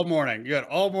all morning. You had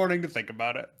all morning to think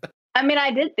about it. I mean,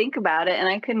 I did think about it, and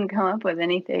I couldn't come up with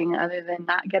anything other than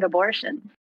not get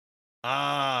abortion.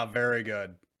 Ah, very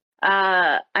good.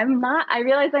 I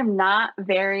realize I'm not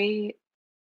very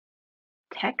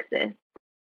Texas.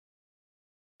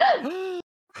 I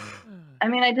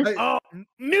mean, I just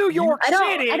New York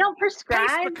City. I don't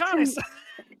prescribe.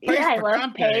 Yeah, I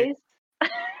love pace.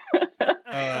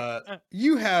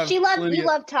 You have. You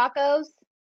love tacos.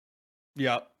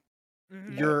 Yep.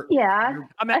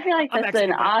 I feel like that's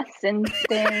an Austin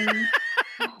thing.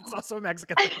 It's also a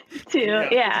Mexican thing too.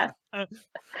 Yeah.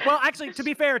 Well, actually, to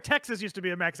be fair, Texas used to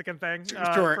be a Mexican thing.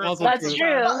 Sure, that's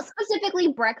true. Well, specifically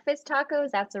breakfast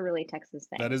tacos. That's a really Texas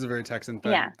thing. That is a very Texan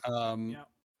thing. Yeah.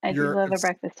 I do love a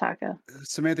breakfast taco.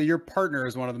 Samantha, your partner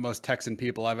is one of the most Texan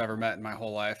people I've ever met in my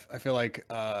whole life. I feel like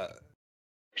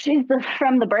she's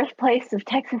from the birthplace of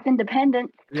Texas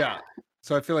independence. Yeah.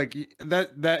 So I feel like I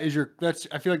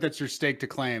feel like that's your stake to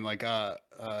claim. Like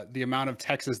the amount of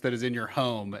Texas that is in your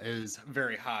home is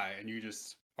very high, and you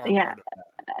just are part of that.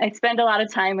 I spend a lot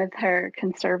of time with her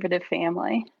conservative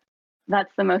family.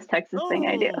 That's the most Texas thing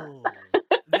I do.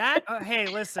 Hey,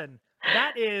 listen,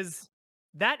 that is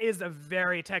a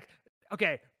very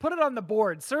Okay, put it on the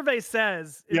board. Survey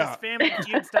says this family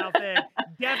feud style thing,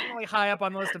 definitely high up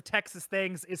on the list of Texas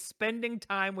things, is spending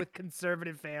time with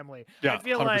conservative family. Yeah, I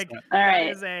feel 100%. like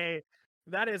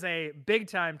that is a big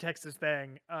time Texas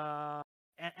thing.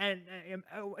 And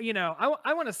you know,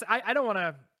 I want to say I don't want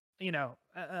to. You know,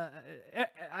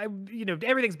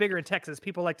 everything's bigger in Texas.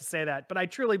 People like to say that, but I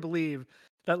truly believe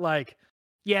that, like,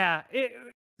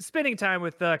 spending time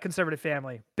with conservative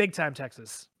family, big time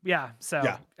Texas. Yeah. So,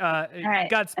 right.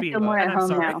 Godspeed. I feel more at home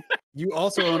now. You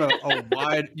also own a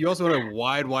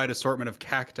wide assortment of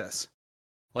cactus.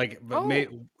 Like, but I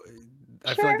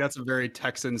feel like that's a very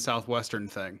Texan Southwestern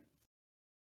thing.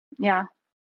 Yeah.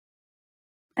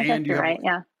 I guess you're right.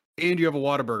 Yeah. And you have a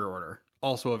Whataburger order,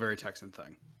 also a very Texan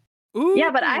thing. Ooh.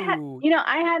 Yeah, but I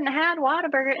hadn't had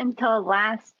Whataburger until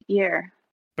last year.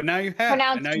 But now you have.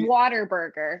 Pronounced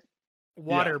Waterburger.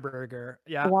 Waterburger.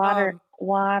 Yeah.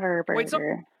 Waterburger. Wait,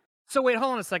 so wait,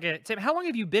 hold on a second. Tim, how long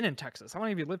have you been in Texas? How long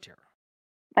have you lived here?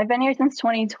 I've been here since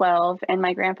 2012, and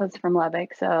my grandpa's from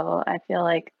Lubbock, so I feel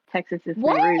like Texas is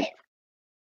my roots.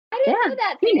 I didn't know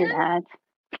that. You knew that.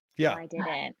 Yeah. No, I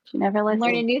didn't. She never listened.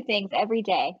 Learning new things every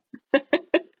day.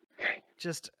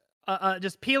 Just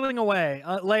peeling away,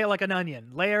 like an onion,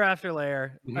 layer after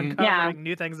layer, uncovering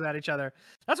new things about each other.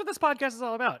 That's what this podcast is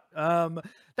all about.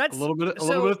 That's a little bit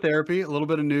of therapy, a little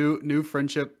bit of new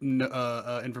friendship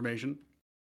information.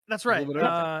 That's right.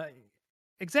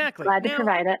 Exactly. Glad to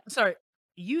provide it. Sorry,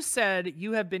 you said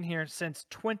you have been here since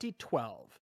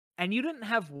 2012, and you didn't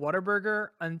have Whataburger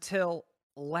until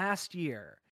last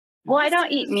year. Well, I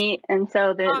don't eat meat, and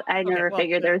so I never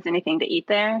figured there was anything to eat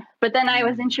there. But then I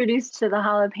was introduced to the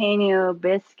jalapeno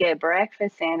biscuit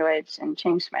breakfast sandwich and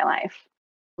changed my life.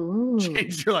 Ooh.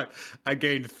 Changed your life. I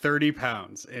gained 30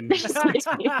 pounds in just 6 months.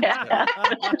 Yeah.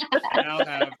 I now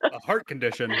have a heart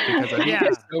condition because I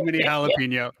eat so many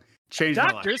jalapeno. Changed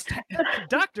my life.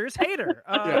 Doctors hate her.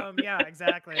 Yeah,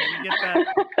 exactly. You get that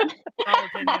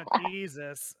jalapeno.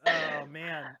 Jesus. Oh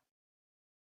man.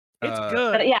 It's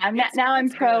good. But yeah, I'm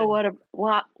pro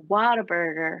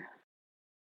Whataburger.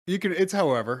 You can. It's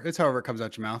however it comes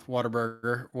out your mouth.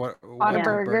 Whataburger.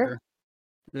 Whataburger.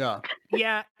 Yeah.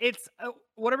 Yeah. It's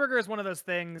Whataburger is one of those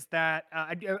things that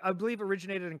I believe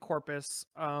originated in Corpus,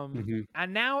 and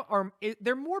now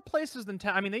there are more places than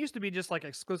I mean, they used to be just like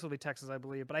exclusively Texas, I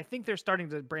believe, but I think they're starting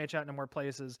to branch out into more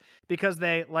places because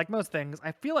they, like most things,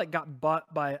 I feel like got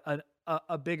bought by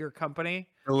a bigger company.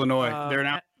 Illinois. They're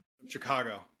now in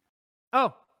Chicago.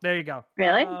 Oh, there you go.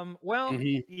 Really?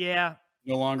 Yeah.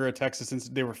 No longer a Texas since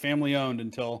they were family owned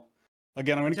until.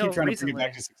 Again, I'm going to keep trying to bring you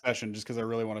back to Succession just because I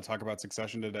really want to talk about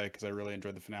Succession today because I really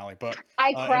enjoyed the finale. But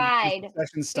I cried. We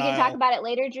can talk about it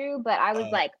later, Drew. But I was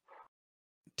like,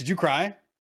 "Did you cry?"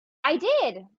 I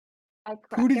did. I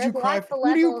cried. Who did you cry for?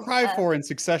 Who do you cry for in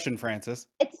Succession, Francis?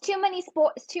 It's too many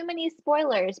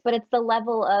spoilers, but it's the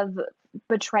level of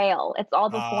betrayal. It's all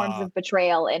the forms of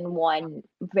betrayal in one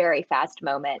very fast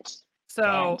moment. So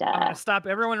I'm gonna stop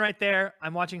everyone right there.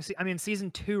 I'm watching. I'm in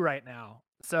season 2 right now.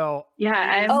 So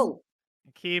yeah,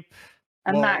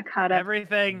 I'm not caught up.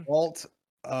 Everything. Walt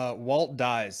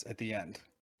dies at the end.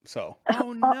 So.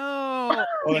 Oh no!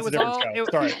 Oh, that's a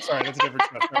different show. Sorry, that's a different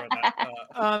show. Sorry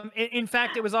about that. In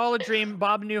fact, it was all a dream.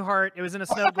 Bob Newhart. It was in a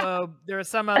snow globe. There was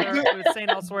some other. It was St.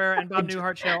 Elsewhere and Bob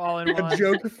Newhart show all in one.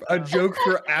 A joke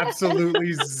for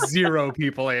absolutely zero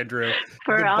people, Andrew.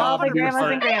 For all the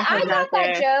grandmas and grandpas I got out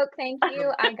there. that joke. Thank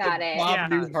you. I got it.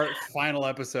 Bob Newhart final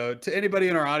episode. To anybody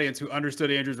in our audience who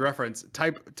understood Andrew's reference,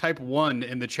 type 1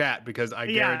 in the chat because I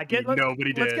guarantee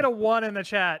nobody did. Let's get a 1 in the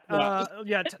chat.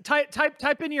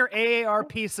 Type in your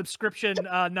AARP subscription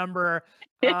number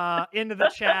into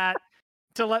the chat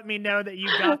to let me know that you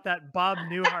got that Bob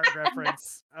Newhart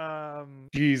reference.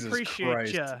 Jesus appreciate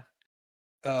Christ. Ya.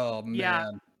 Oh man. Yeah.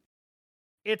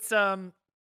 It's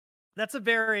that's a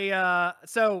very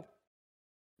so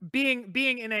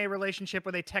being in a relationship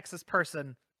with a Texas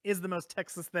person is the most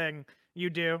Texas thing you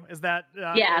do. Is that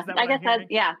yeah, is that I guess that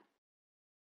yeah.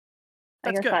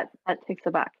 That's I guess that ticks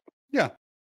the box. Yeah.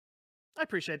 I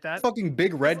appreciate that. Fucking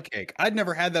big red cake. I'd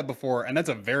never had that before, and that's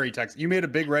a very Texas. You made a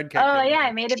big red cake. Oh yeah,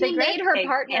 I made a big red her cake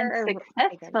partner and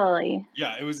successfully.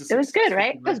 Yeah, it was. It was good,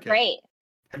 right? It was great.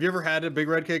 Have you ever had a big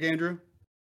red cake, Andrew?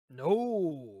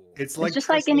 No. It's like It's just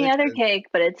like any other cake,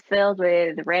 but it's filled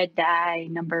with red dye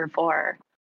number 4.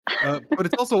 But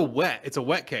it's also wet. It's a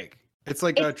wet cake. It's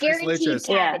like It's guaranteed leches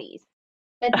cavities.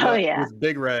 Oh yeah. with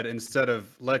big red instead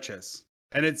of leches,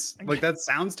 and it's like that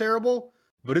sounds terrible,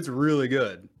 but it's really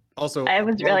good. Also, I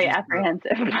was really apologies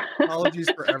apprehensive. apologies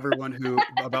for everyone who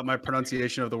about my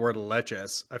pronunciation of the word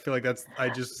leches. I feel like It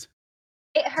this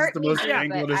hurt is the me most too, but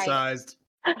anglicized.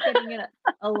 I'm getting it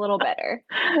a little better.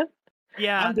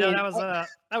 Yeah, I'm no, going-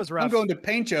 that was rough. I'm going to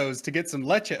Pancho's to get some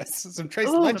leches, some Trace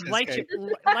Ooh, leches.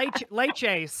 Some cake.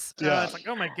 leches. Yeah. It's like,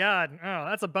 oh my god, oh,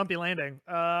 that's a bumpy landing.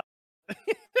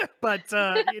 But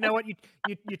you know what? You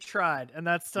tried, and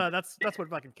that's what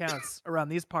fucking counts around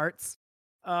these parts.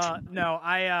 No,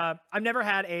 I've never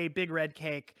had a big red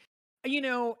cake. You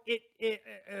know, it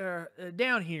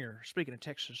down here. Speaking of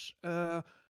Texas,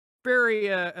 very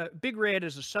big red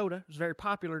is a soda. It's very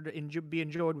popular to be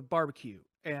enjoyed with barbecue,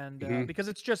 and because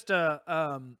it's just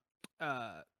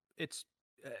it's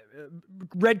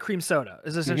red cream soda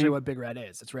is essentially what Big Red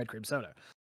is. It's red cream soda.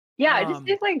 Yeah, it just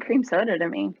tastes like cream soda to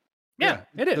me. Yeah,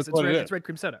 it is. that's It's what it red. is. It's red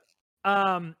cream soda.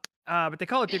 But they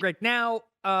call it Big Red. Now,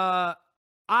 I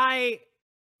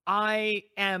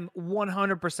am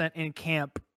 100% in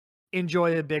camp.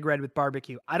 Enjoy a Big Red with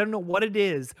barbecue. I don't know what it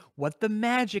is, what the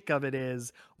magic of it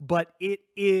is, but it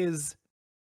is.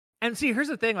 And see, here's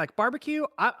the thing: like barbecue.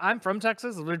 I'm from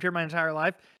Texas. I've lived here my entire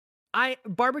life.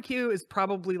 Barbecue is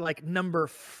probably like number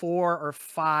 4 or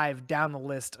 5 down the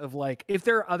list of like if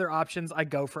there are other options, I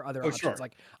go for other options. Sure.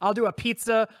 Like I'll do a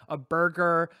pizza, a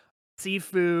burger,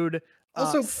 seafood,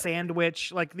 Also-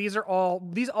 sandwich. Like these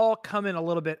all come in a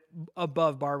little bit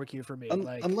above barbecue for me.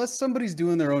 Like Unless somebody's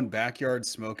doing their own backyard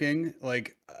smoking,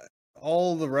 like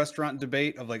all the restaurant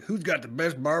debate of like who's got the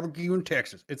best barbecue in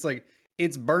Texas. It's like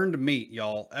it's burned meat,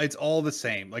 y'all. It's all the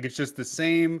same. Like it's just the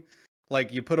same.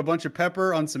 Like you put a bunch of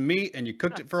pepper on some meat and you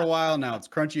cooked it for a while. Now it's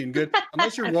crunchy and good.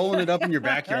 Unless you're rolling it up in your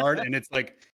backyard and it's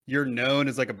like you're known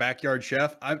as like a backyard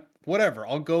chef. Whatever.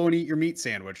 I'll go and eat your meat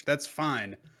sandwich. That's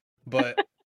fine. But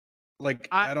like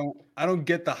I don't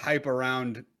get the hype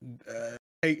around.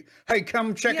 Hey,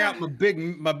 come check out my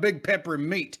big pepper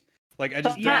meat. Like I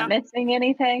just Not missing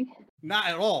anything. not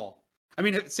at all. I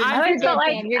mean, see, I always felt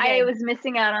like You're I good. was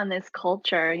missing out on this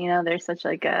culture. You know, there's such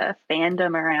like a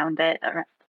fandom around it.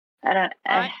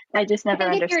 I just never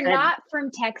I think if understood. you're not from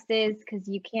Texas, because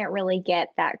you can't really get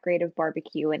that great of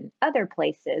barbecue in other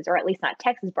places, or at least not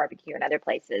Texas barbecue in other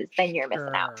places, then you're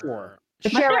missing out. Sure.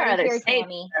 But But you're there are right other here, states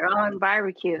Tammy. their own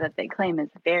barbecue that they claim is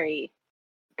very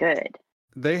good.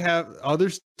 They have other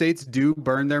states do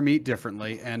burn their meat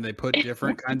differently, and they put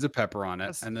different kinds of pepper on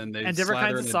it, and then they and different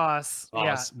slather kinds of it in sauce.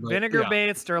 Yeah, sauce, but vinegar yeah.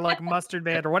 based or like mustard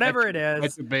based or whatever it is.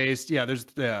 ketchup based.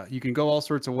 Yeah, you can go all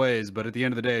sorts of ways, but at the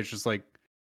end of the day, it's just like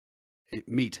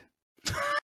meat.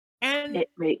 And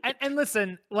and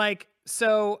listen, like,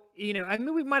 so, you know, I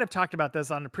mean, we might have talked about this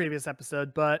on a previous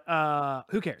episode, but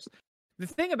who cares? The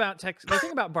thing about the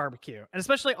thing about barbecue, and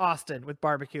especially Austin with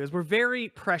barbecue, is we're very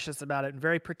precious about it and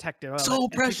very protective of it. So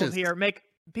And precious.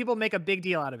 People make a big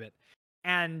deal out of it.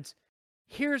 And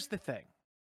here's the thing.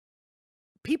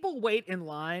 People wait in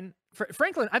line for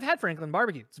Franklin. I've had Franklin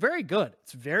barbecue. It's very good.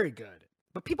 It's very good.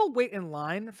 But people wait in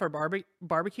line for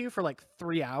barbecue for like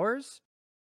 3 hours.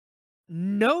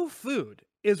 No food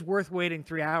is worth waiting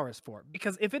 3 hours for,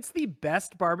 because if it's the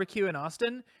best barbecue in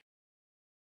Austin,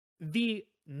 the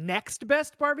next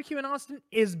best barbecue in Austin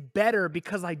is better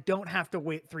because I don't have to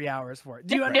wait 3 hours for it.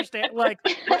 Do you understand? Like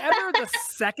whatever the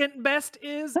second best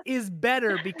is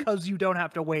better because you don't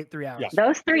have to wait 3 hours. Yeah.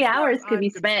 Those 3 As far hours as could I'm be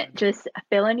spent concerned. just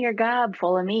filling your gob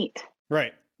full of meat.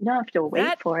 Right. You don't have to wait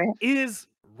That for it. is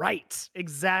right.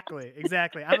 Exactly.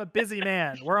 I'm a busy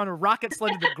man. We're on a rocket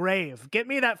sled to the grave. Get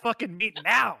me that fucking meat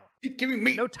now. Give me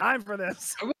meat. No time for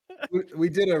this. We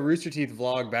did a Rooster Teeth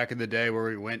vlog back in the day where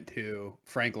we went to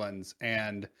Franklin's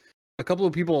and a couple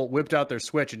of people whipped out their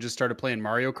Switch and just started playing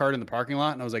Mario Kart in the parking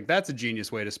lot. And I was like, that's a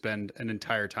genius way to spend an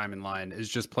entire time in line, is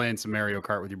just playing some Mario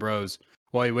Kart with your bros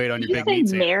while you wait on Did your you big meat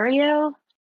say sandwich. Mario?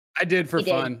 I did for You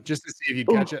did. fun, just to see if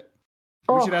you'd Ooh. catch it.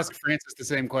 We should Oh. ask Francis the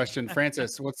same question.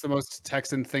 Francis, what's the most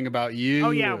Texan thing about you? Oh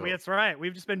yeah, that's right.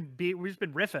 We've just been riffing. You've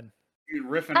been riffing. We've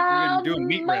been doing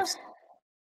meat riffs.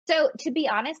 So to be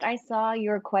honest, I saw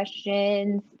your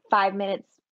questions 5 minutes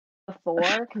before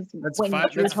because when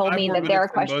Drew told me that there are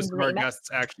questions most in of the our email. guests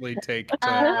actually take to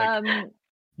like,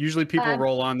 usually people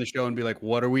roll on the show and be like,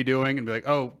 what are we doing? And be like,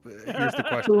 oh, here's the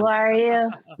question. Who are you?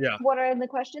 What are the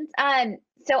questions?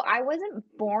 So I wasn't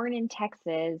born in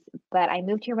Texas, but I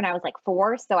moved here when I was like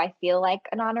 4, so I feel like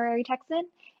an honorary Texan.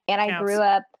 And I Counts. grew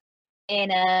up in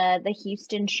the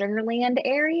Houston Sugarland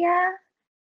area.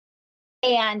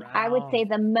 And I would say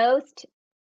the most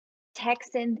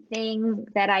Texan thing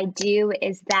that I do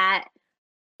is that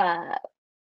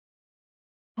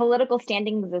political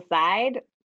standings aside,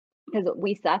 because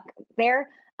we suck there,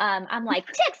 I'm like,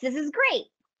 Texas is great.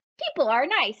 People are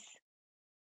nice.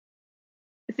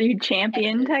 So you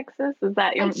champion Texas? Is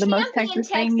that I the most champion Texas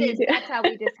thing you do? That's how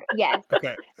we just yes.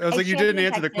 Okay. I was I like, you didn't champion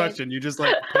answer the Texas. question. You just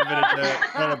like pivoted to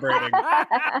celebrating.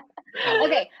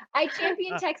 Okay, I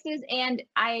champion Texas and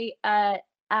I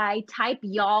type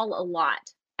y'all a lot.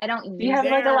 I don't use You have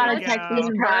it like a lot There of we Texas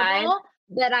go. pride.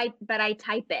 verbal, but I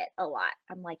type it a lot.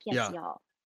 I'm like, yes, Yeah. y'all.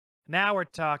 Now we're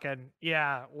talking.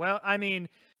 Yeah. Well, I mean,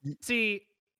 see,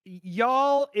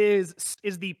 y'all is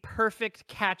the perfect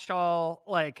catch-all.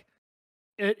 Like,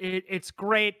 it's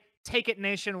great. Take it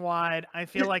nationwide. I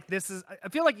feel like I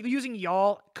feel like using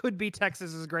y'all could be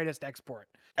Texas's greatest export.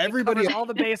 Everybody, Covers all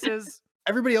the bases.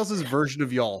 everybody else's version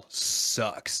of y'all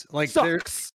sucks. Like,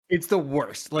 Sucks. it's the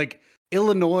worst. Like,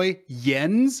 Illinois,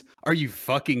 yens? Are you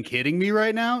fucking kidding me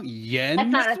right now? Yens?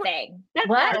 That's not a thing. That's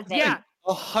What? not a thing. Yeah.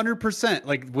 100%.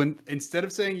 Like, when instead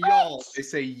of saying y'all, they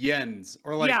say yens.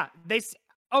 Or like, Yeah.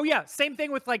 Oh yeah, same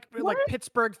thing with like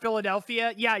Pittsburgh,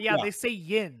 Philadelphia. Yeah, Yeah. they say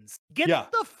yins. Get Yeah.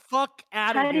 the fuck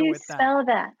out How of do here you with that. spell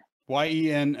that?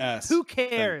 YENS. Who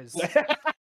cares?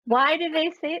 Why do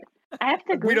they say it? I have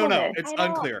to Google We don't know. this. It's I don't-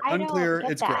 unclear. I don't Unclear.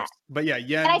 get It's that. gross. But yeah,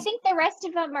 yens. And I think the rest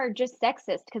of them are just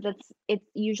sexist because it's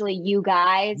usually you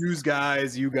guys. Use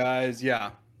guys, you guys.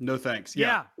 Yeah. No thanks.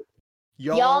 Yeah.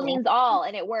 Y'all means all,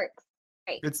 and it works.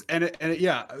 It's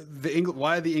yeah,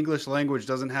 why the English language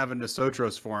doesn't have a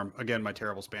Nosotros form, again, my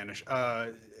terrible Spanish,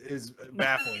 is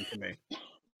baffling to me.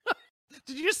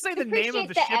 Did you just say the name of Appreciate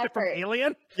the the ship from effort.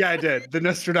 Alien? Yeah, I did. The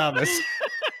Nostradamus.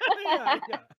 yeah.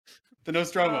 The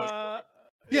Nostromos.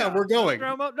 Yeah, we're going.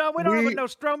 Nostromo. No, we don't have a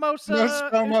Nostromos.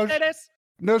 Nostromos. Ustedes?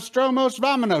 Nostromos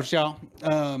vamonos, y'all.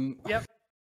 I'm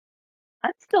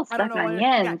still I don't stuck know. on what-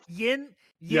 yens.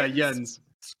 Yeah, yens.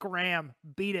 Scram.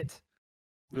 Beat it.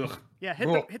 Ugh. Yeah,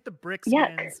 Ugh. hit the bricks,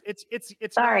 Yuck. yens.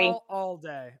 It's Sorry. all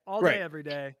day. All Right. day, every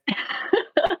day.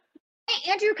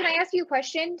 Hey, Andrew, can I ask you a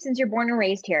question since you're born and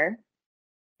raised here?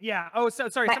 Yeah. Oh, so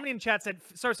sorry. My- Somebody in chat said.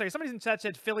 Sorry. Somebody in chat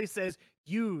said Philly says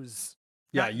use.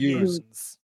 Yeah, not use.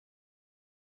 yins.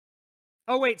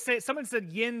 Oh wait, someone said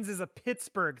yins is a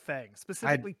Pittsburgh thing,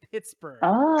 specifically Pittsburgh.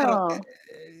 Oh,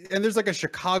 And there's like a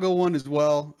Chicago one as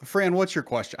well. Fran, what's your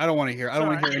question? I don't want to hear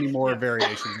any more Yeah.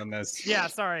 variations on this. Yeah,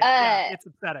 sorry. Yeah, it's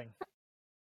upsetting.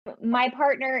 My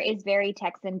partner is very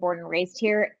Texan, born and raised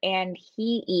here, and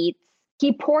he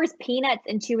pours peanuts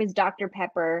into his Dr.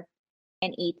 Pepper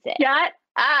and eats it. shut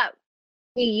up.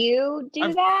 Do you do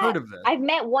I've that? heard of that. I've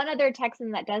met one other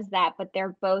Texan that does that, but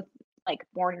they're both like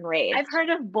born and raised. I've heard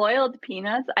of boiled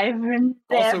peanuts. I've Also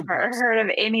never gross. heard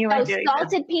of anyone So doing that.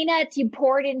 salted peanuts, you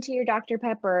pour it into your Dr.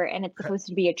 Pepper, and it's supposed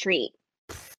to be a treat.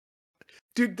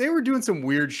 Dude, they were doing some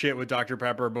weird shit with Dr.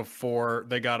 Pepper before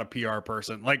they got a PR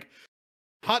person. Like,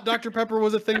 hot Dr. Pepper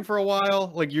was a thing for a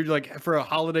while. Like, you're like for a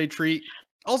holiday treat.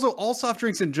 Also, all soft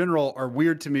drinks in general are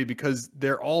weird to me because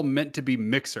they're all meant to be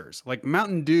mixers. Like,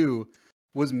 Mountain Dew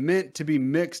was meant to be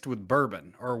mixed with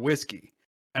bourbon or whiskey.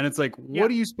 And it's like, Yeah.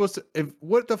 what are you supposed to,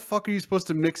 what the fuck are you supposed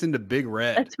to mix into Big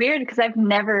Red? That's weird because I've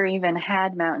never even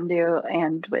had Mountain Dew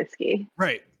and whiskey.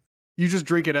 Right. You just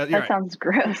drink it as, That sounds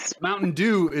gross. Mountain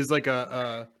Dew is like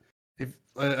if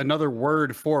another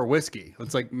word for whiskey.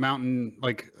 It's like mountain,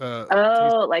 like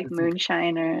like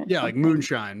moonshine or yeah, like something.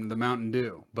 moonshine, the Mountain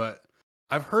Dew. But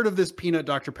I've heard of this peanut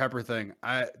Dr. Pepper thing.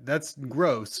 That's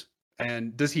gross.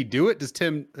 And does he do it? Does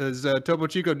Topo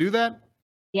Chico do that?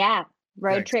 Yeah,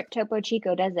 Road Yikes. Trip Topo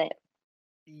Chico does it.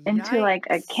 Into like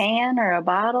a can or a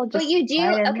bottle. But you do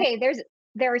okay.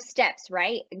 There are steps,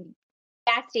 right?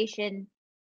 Gas station,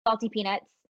 salty peanuts.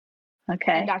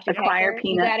 Okay. And Dr. Acquire Pepper.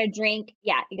 peanuts. You gotta drink.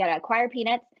 Yeah, you gotta acquire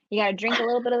peanuts. You gotta drink a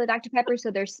little bit of the Dr. Pepper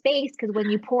so there's space because when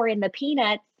you pour in the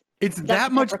peanuts, It's Dr.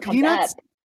 that much Pepper comes peanuts? up.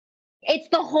 It's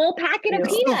the whole packet of It's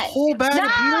the peanuts. whole bag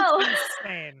of peanuts?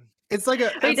 Insane. It's like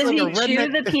a. Wait, it's does like he a chew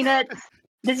redneck- the peanuts?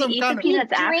 Does he Some eat kind the of-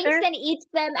 peanuts He drinks after? and eats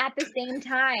them at the same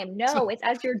time. No, it's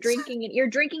as you're drinking it. You're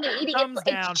drinking and eating Thumbs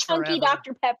it. down It's chunky forever.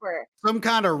 Dr. Pepper. Some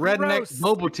kind of redneck Gross.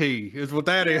 boba tea is what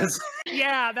that is.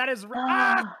 Yeah, that is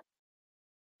Ah,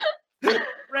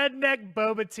 redneck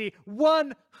boba tea.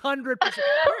 100%.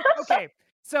 Okay,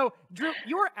 so Drew,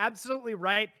 you're absolutely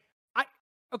right.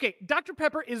 Okay, Dr.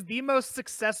 Pepper is the most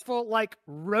successful like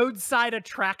roadside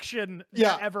attraction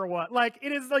Yeah. there ever was. Like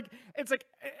it is like it's like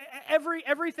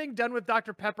everything done with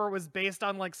Dr. Pepper was based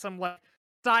on like some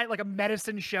like a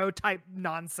medicine show type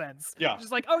nonsense. Yeah.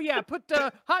 Just like, oh yeah, put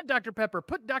hot Dr. Pepper,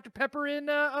 put Dr. Pepper in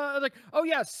like, oh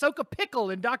yeah, soak a pickle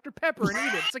in Dr. Pepper and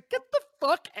eat it. It's like, get the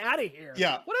fuck out of here.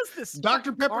 Yeah. What is this?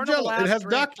 Dr. Pepper Arnold Jello. It Last has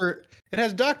drink. doctor. It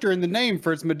has doctor in the name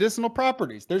for its medicinal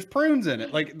properties. There's prunes in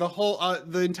it. Like the whole,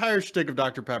 the entire shtick of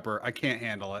Dr. Pepper. I can't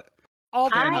handle it. All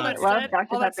I that love said, Dr.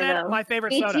 all that Pepper, said, though. my favorite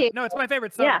Me soda. too. No, it's my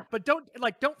favorite soda. Yeah. But don't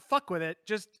fuck with it.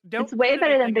 Just don't. it's way put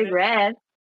better than anything in Big it. Red.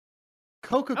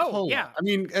 Coca-Cola. yeah. I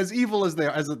mean, as evil as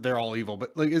they're all evil,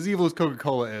 but like as evil as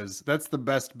Coca-Cola is, that's the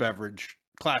best beverage.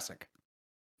 Classic.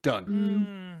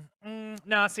 Done.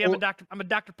 No, see, I'm Well- a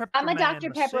Dr. Pepper. I'm a man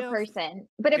Dr. Pepper myself. person.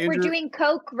 But if we're Andrew- doing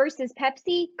Coke versus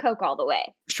Pepsi, Coke all the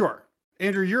way. Sure.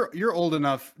 Andrew, you're old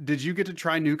enough. Did you get to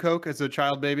try New Coke as a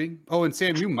child baby? Oh, and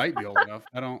Sam, you might be old enough.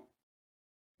 I don't.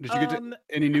 Did you get to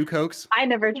any New Cokes? I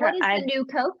never What tried. is the new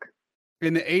Coke?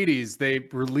 In the 80s, they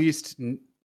released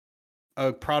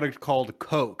a product called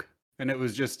Coke, and it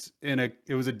was just it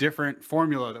was a different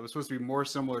formula that was supposed to be more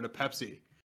similar to Pepsi.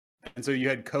 And so you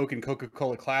had Coke and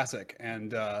Coca-Cola Classic,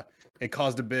 and it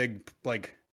caused a big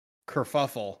like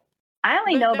kerfuffle. I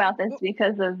only But know that- about this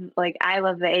because of like I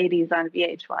Love the 80s on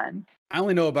VH1. I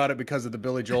only know about it because of the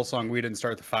Billy Joel song "We Didn't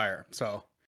Start the Fire." So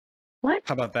What?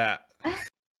 how about that?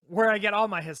 Where I get all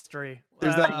my history.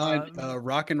 There's that line,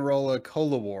 "Rock and Rolla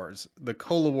Cola Wars." The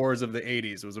Cola Wars of the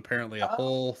 '80s was apparently a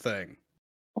whole thing.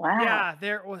 Wow. Yeah,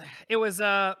 it was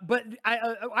but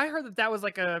I heard that was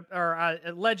like a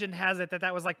legend has it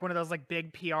that was like one of those like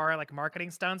big PR like marketing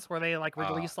stunts where they like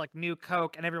release like new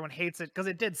Coke and everyone hates it because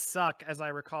it did suck as I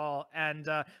recall, and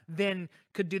then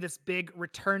could do this big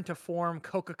return to form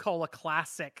Coca-Cola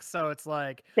Classic. So it's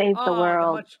like Save the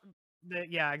world.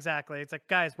 Yeah, exactly. It's like,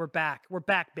 guys, we're back,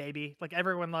 baby. Like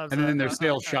everyone loves. And then their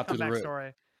sales shot through the comeback roof.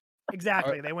 Story.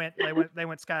 Exactly, they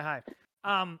went sky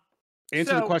high.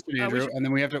 Answer the So, question, we Andrew, should- and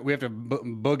then we have to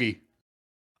boogie.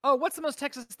 Oh, what's the most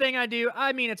Texas thing I do?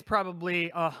 I mean, it's probably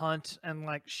a hunt and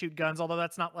like shoot guns, although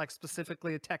that's not like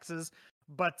specifically a Texas.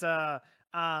 But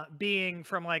being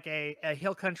from like a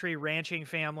hill country ranching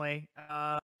family,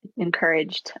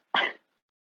 Encouraged.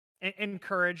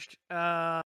 encouraged.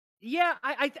 Yeah,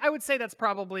 I would say that's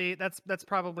probably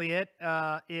it.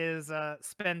 Is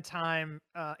spend time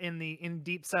in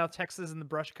deep South Texas in the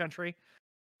brush country,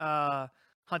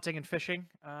 hunting and fishing.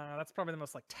 That's probably the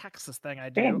most like Texas thing I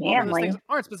do. Very Although those manly. things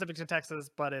aren't specific to Texas,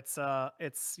 but it's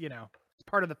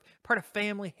part of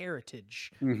family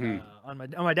heritage Mhm. on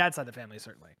my dad's side of the family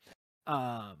certainly.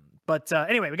 But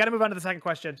anyway, we got to move on to the second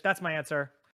question. That's my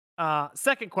answer.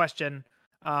 Second question.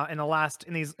 In No, last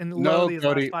Cody, 5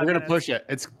 we're gonna minutes. push it.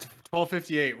 It's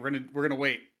 12:58. We're gonna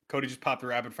wait. Cody just popped the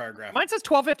rapid fire graphic. Mine says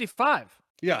 12:55.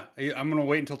 Yeah, I'm gonna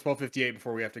wait until 12:58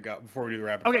 before we have to go. Before we do the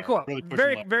rapid Okay, fire. cool. Really push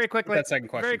Very them up. very quickly. That second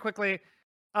question. Very quickly.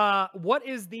 What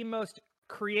is the most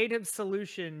creative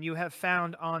solution you have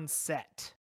found on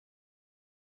set?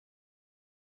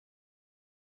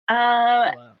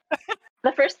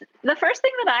 The first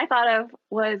thing that I thought of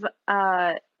was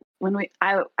when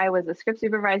I was a script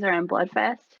supervisor on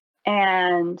Bloodfest,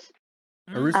 and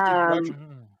A Rooster Teeth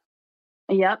production.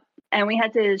 Mhm. yep, and we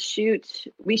had to shoot.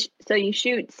 So you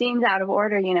shoot scenes out of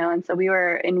order, and so we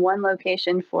were in one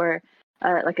location for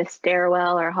like a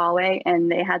stairwell or hallway,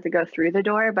 and they had to go through the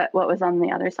door. But what was on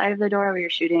the other side of the door, we were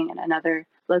shooting in another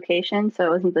location, so it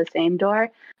wasn't the same door,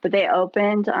 but they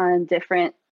opened on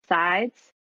different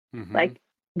sides. Mhm. Like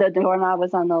the doorknob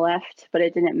was on the left, but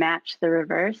it didn't match the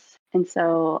reverse. And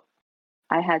so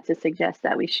I had to suggest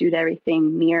that we shoot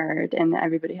everything mirrored, and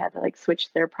everybody had to like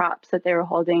switch their props that they were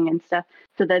holding and stuff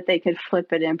so that they could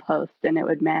flip it in post and it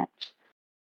would match.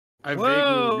 I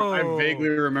vaguely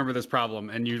remember this problem,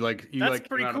 and that's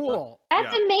pretty cool.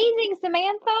 That's amazing,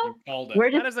 Samantha. You called it. We're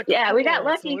just we got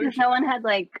lucky because solution. no one had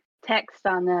like text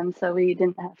on them, so we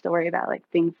didn't have to worry about like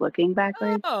things looking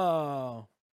backwards. Oh,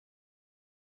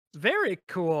 very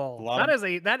cool. That is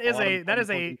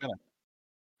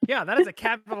a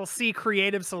capital C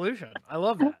creative solution. I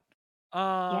love that.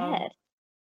 Yes.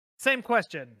 Same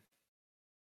question,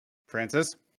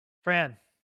 Francis. Fran.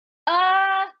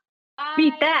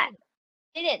 Beat that.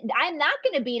 I'm not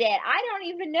gonna beat it. I don't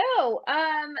even know.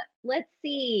 Let's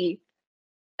see.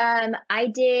 I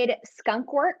did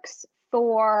Skunkworks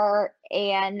for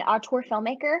an auteur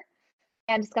filmmaker,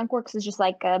 and Skunkworks is just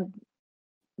like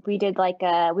we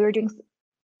were doing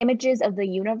images of the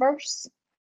universe,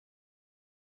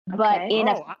 but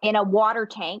in a water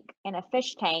tank, in a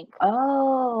fish tank.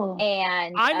 Oh,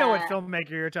 and I know what filmmaker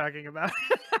you're talking about.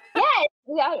 Yes,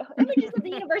 we got images of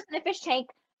the universe in a fish tank.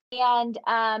 And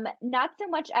not so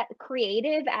much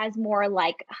creative as more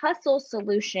like hustle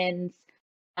solutions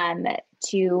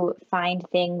to find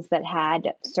things that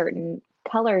had certain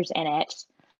colors in it.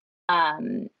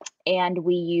 And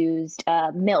we used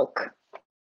milk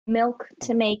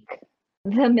to make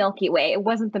the Milky Way. It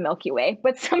wasn't the Milky Way,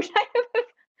 but some type of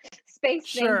space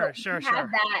thing. Sure.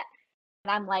 Have that.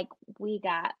 And I'm like, we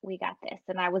got this.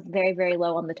 And I was very, very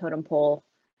low on the totem pole.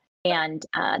 And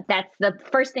that's the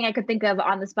first thing I could think of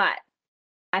on the spot.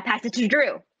 I passed it to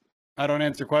Drew. I don't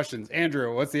answer questions.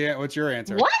 Andrew, what's your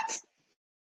answer? What?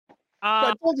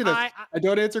 I told you this. I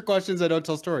don't answer questions. I don't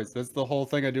tell stories. That's the whole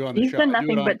thing I do on the show. He's done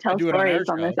nothing but tell stories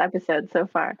on this episode so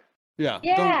far. Yeah.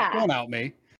 Don't out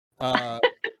me.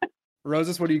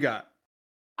 Roses, what do you got?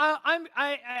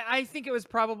 I think it was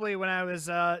probably when I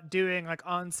was doing like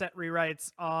on-set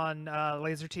rewrites on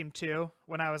Laser Team 2,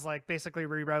 when I was like basically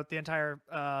rewrote the entire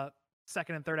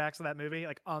second and third acts of that movie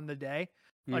like on the day,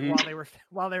 like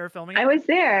while they were filming it. I was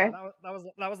there. That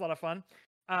was a lot of fun.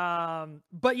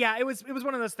 But yeah, it was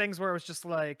one of those things where it was just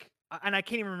like, and I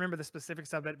can't even remember the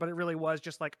specifics of it, but it really was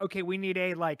just like, okay, we need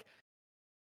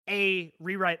a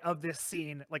rewrite of this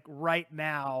scene like right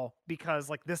now because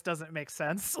like this doesn't make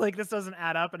sense, like this doesn't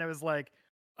add up. And it was like,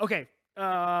 okay,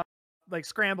 like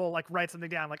scramble, like write something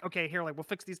down, like okay, here, like we'll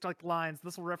fix these like lines,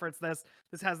 this will reference this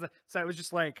has the, so it was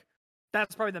just like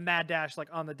that's probably the mad dash, like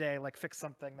on the day, like fix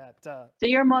something that so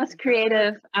your most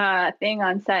creative thing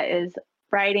on set is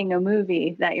writing a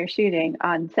movie that you're shooting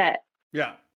on set.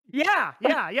 Yeah.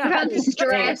 Sounds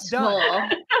stressful.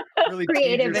 Really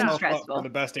creative and stressful. For the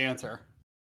best answer.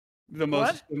 The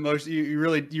most you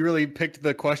really picked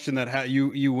the question that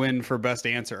you win for best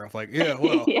answer of like, yeah,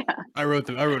 well, yeah. I wrote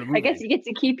a movie. I guess you get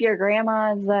to keep your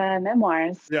grandma's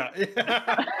memoirs. Yeah.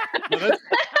 No,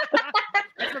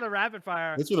 that's for the rapid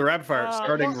fire. That's for the rapid fire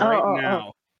starting right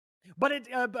now. But it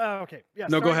okay. Yeah.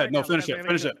 No, go ahead. Right No, now. finish it.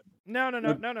 Finish it.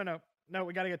 No,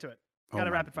 we got to get to it. Got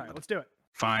a rapid fire. Let's do it.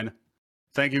 Fine.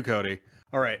 Thank you, Cody.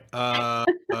 All right.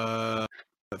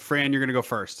 Fran, you're going to go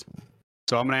first.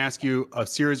 So I'm going to ask you a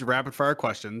series of rapid fire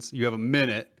questions. You have a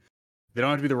minute. They don't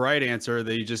have to be the right answer.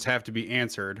 They just have to be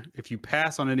answered. If you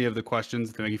pass on any of the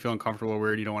questions that make you feel uncomfortable or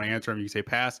weird, you don't want to answer them, you can say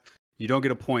pass. You don't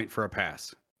get a point for a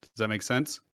pass. Does that make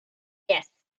sense? Yes.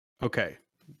 Okay.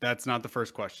 That's not the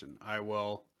first question.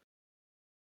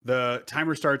 The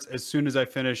timer starts as soon as I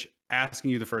finish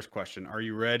asking you the first question. Are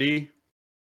you ready?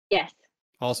 Yes.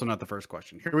 Also not the first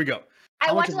question. Here we go.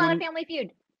 I watched a lot of Family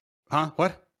Feud. Huh?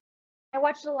 What? I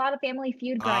watched a lot of Family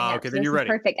Feud growing up. Okay, so then you're ready.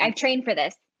 Perfect. I've trained for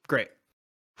this. Great.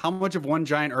 How much of one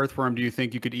giant earthworm do you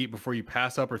think you could eat before you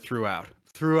pass up or threw out?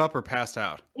 Threw up or passed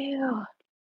out? Ew.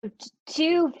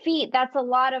 2 feet. That's a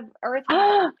lot of earth.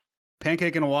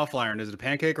 Pancake in a waffle iron. Is it a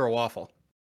pancake or a waffle?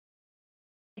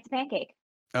 It's a pancake.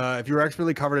 If you were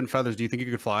expertly covered in feathers, do you think you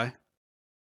could fly?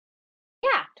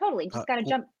 Yeah, totally. Just gotta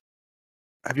jump.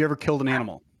 Have you ever killed an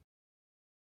animal?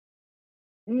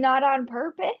 Not on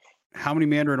purpose. How many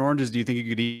mandarin oranges do you think you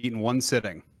could eat in one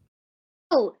sitting?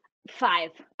 Oh, 5.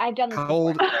 I've done this How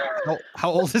before. old?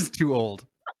 How old is too old?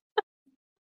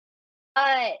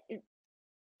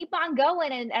 Keep on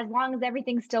going, and as long as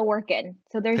everything's still working.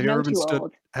 So there's no too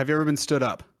old. Have you ever been stood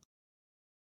up?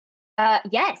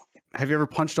 Yes. Have you ever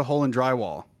punched a hole in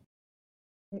drywall?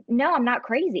 No, I'm not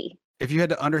crazy. If you had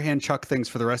to underhand chuck things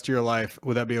for the rest of your life,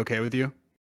 would that be okay with you?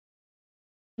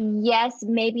 Yes,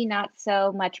 maybe not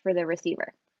so much for the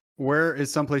receiver. Where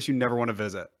is someplace you never want to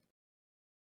visit?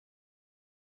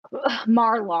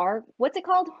 Mar-Largo. What's it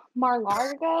called?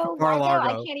 Mar-Largo?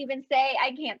 Mar-Largo. I can't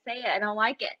say it. I don't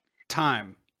like it.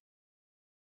 Time.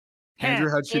 Andrew,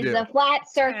 how'd she do? It's a flat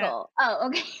circle. Oh,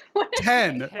 okay.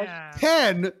 10.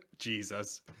 10.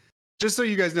 Jesus. Just so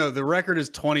you guys know, the record is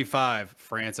 25,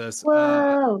 Francis.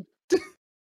 Whoa.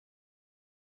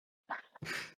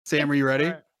 Sam, are you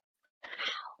ready?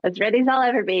 As ready as I'll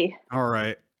ever be. All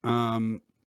right. Have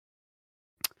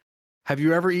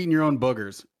you ever eaten your own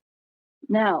boogers?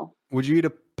 No. Would you eat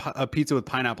a pizza with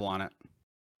pineapple on it?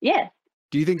 Yes.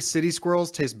 Do you think city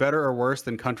squirrels taste better or worse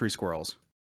than country squirrels?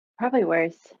 Probably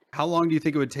worse. How long do you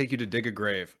think it would take you to dig a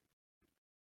grave?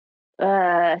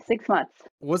 6 months.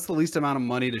 What's the least amount of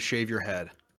money to shave your head?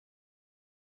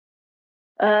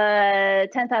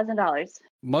 $10,000.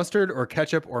 Mustard or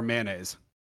ketchup or mayonnaise?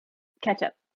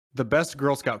 Ketchup. The best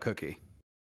Girl Scout cookie?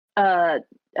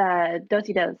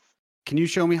 Do-si-dos. Can you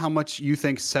show me how much you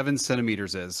think 7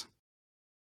 centimeters is?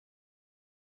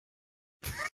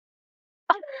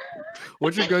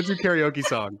 What's your go-to karaoke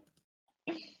song?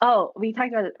 Oh, we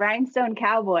talked about it. Rhinestone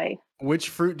Cowboy. Which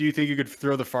fruit do you think you could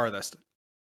throw the farthest?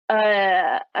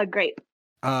 A grape.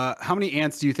 How many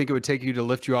ants do you think it would take you to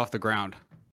lift you off the ground?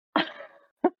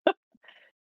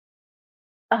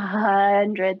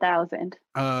 100,000.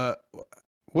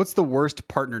 What's the worst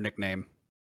partner nickname?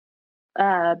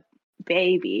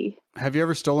 Baby. Have you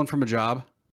ever stolen from a job?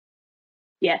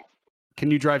 Yes. Can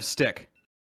you drive stick?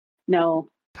 No.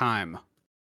 Time.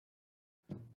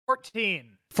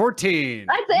 14. 14.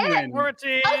 That's it.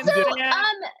 14. Also, Yeah.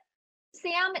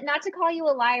 Sam, not to call you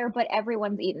a liar, but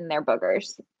everyone's eaten their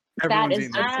boogers. Everyone's that is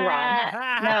eaten just their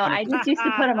wrong. No, I just used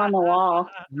to put them on the wall.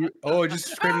 Just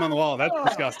scrape them on the wall. That's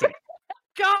disgusting.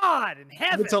 God in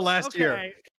heaven. Until last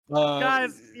year.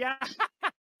 Guys, yeah.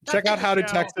 Check out How to Go.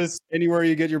 Texas anywhere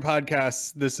you get your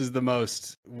podcasts. This is the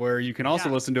most, where you can also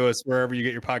listen to us wherever you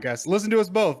get your podcasts. Listen to us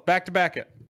both. Back to back it.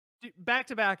 Back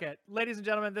to back it. Ladies and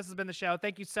gentlemen, this has been the show.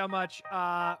 Thank you so much.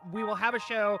 We will have a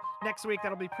show next week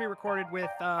that'll be pre-recorded with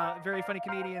very funny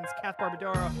comedians Kath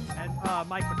Barbadoro and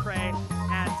Mike McRae.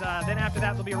 And then after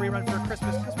that, there'll be a rerun for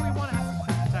Christmas because we want to have some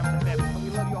Christmas time with the family. But we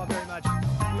love you all very much.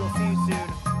 We will see you soon.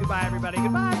 Goodbye, everybody.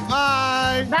 Goodbye.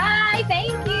 Bye. Bye.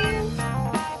 Thank you.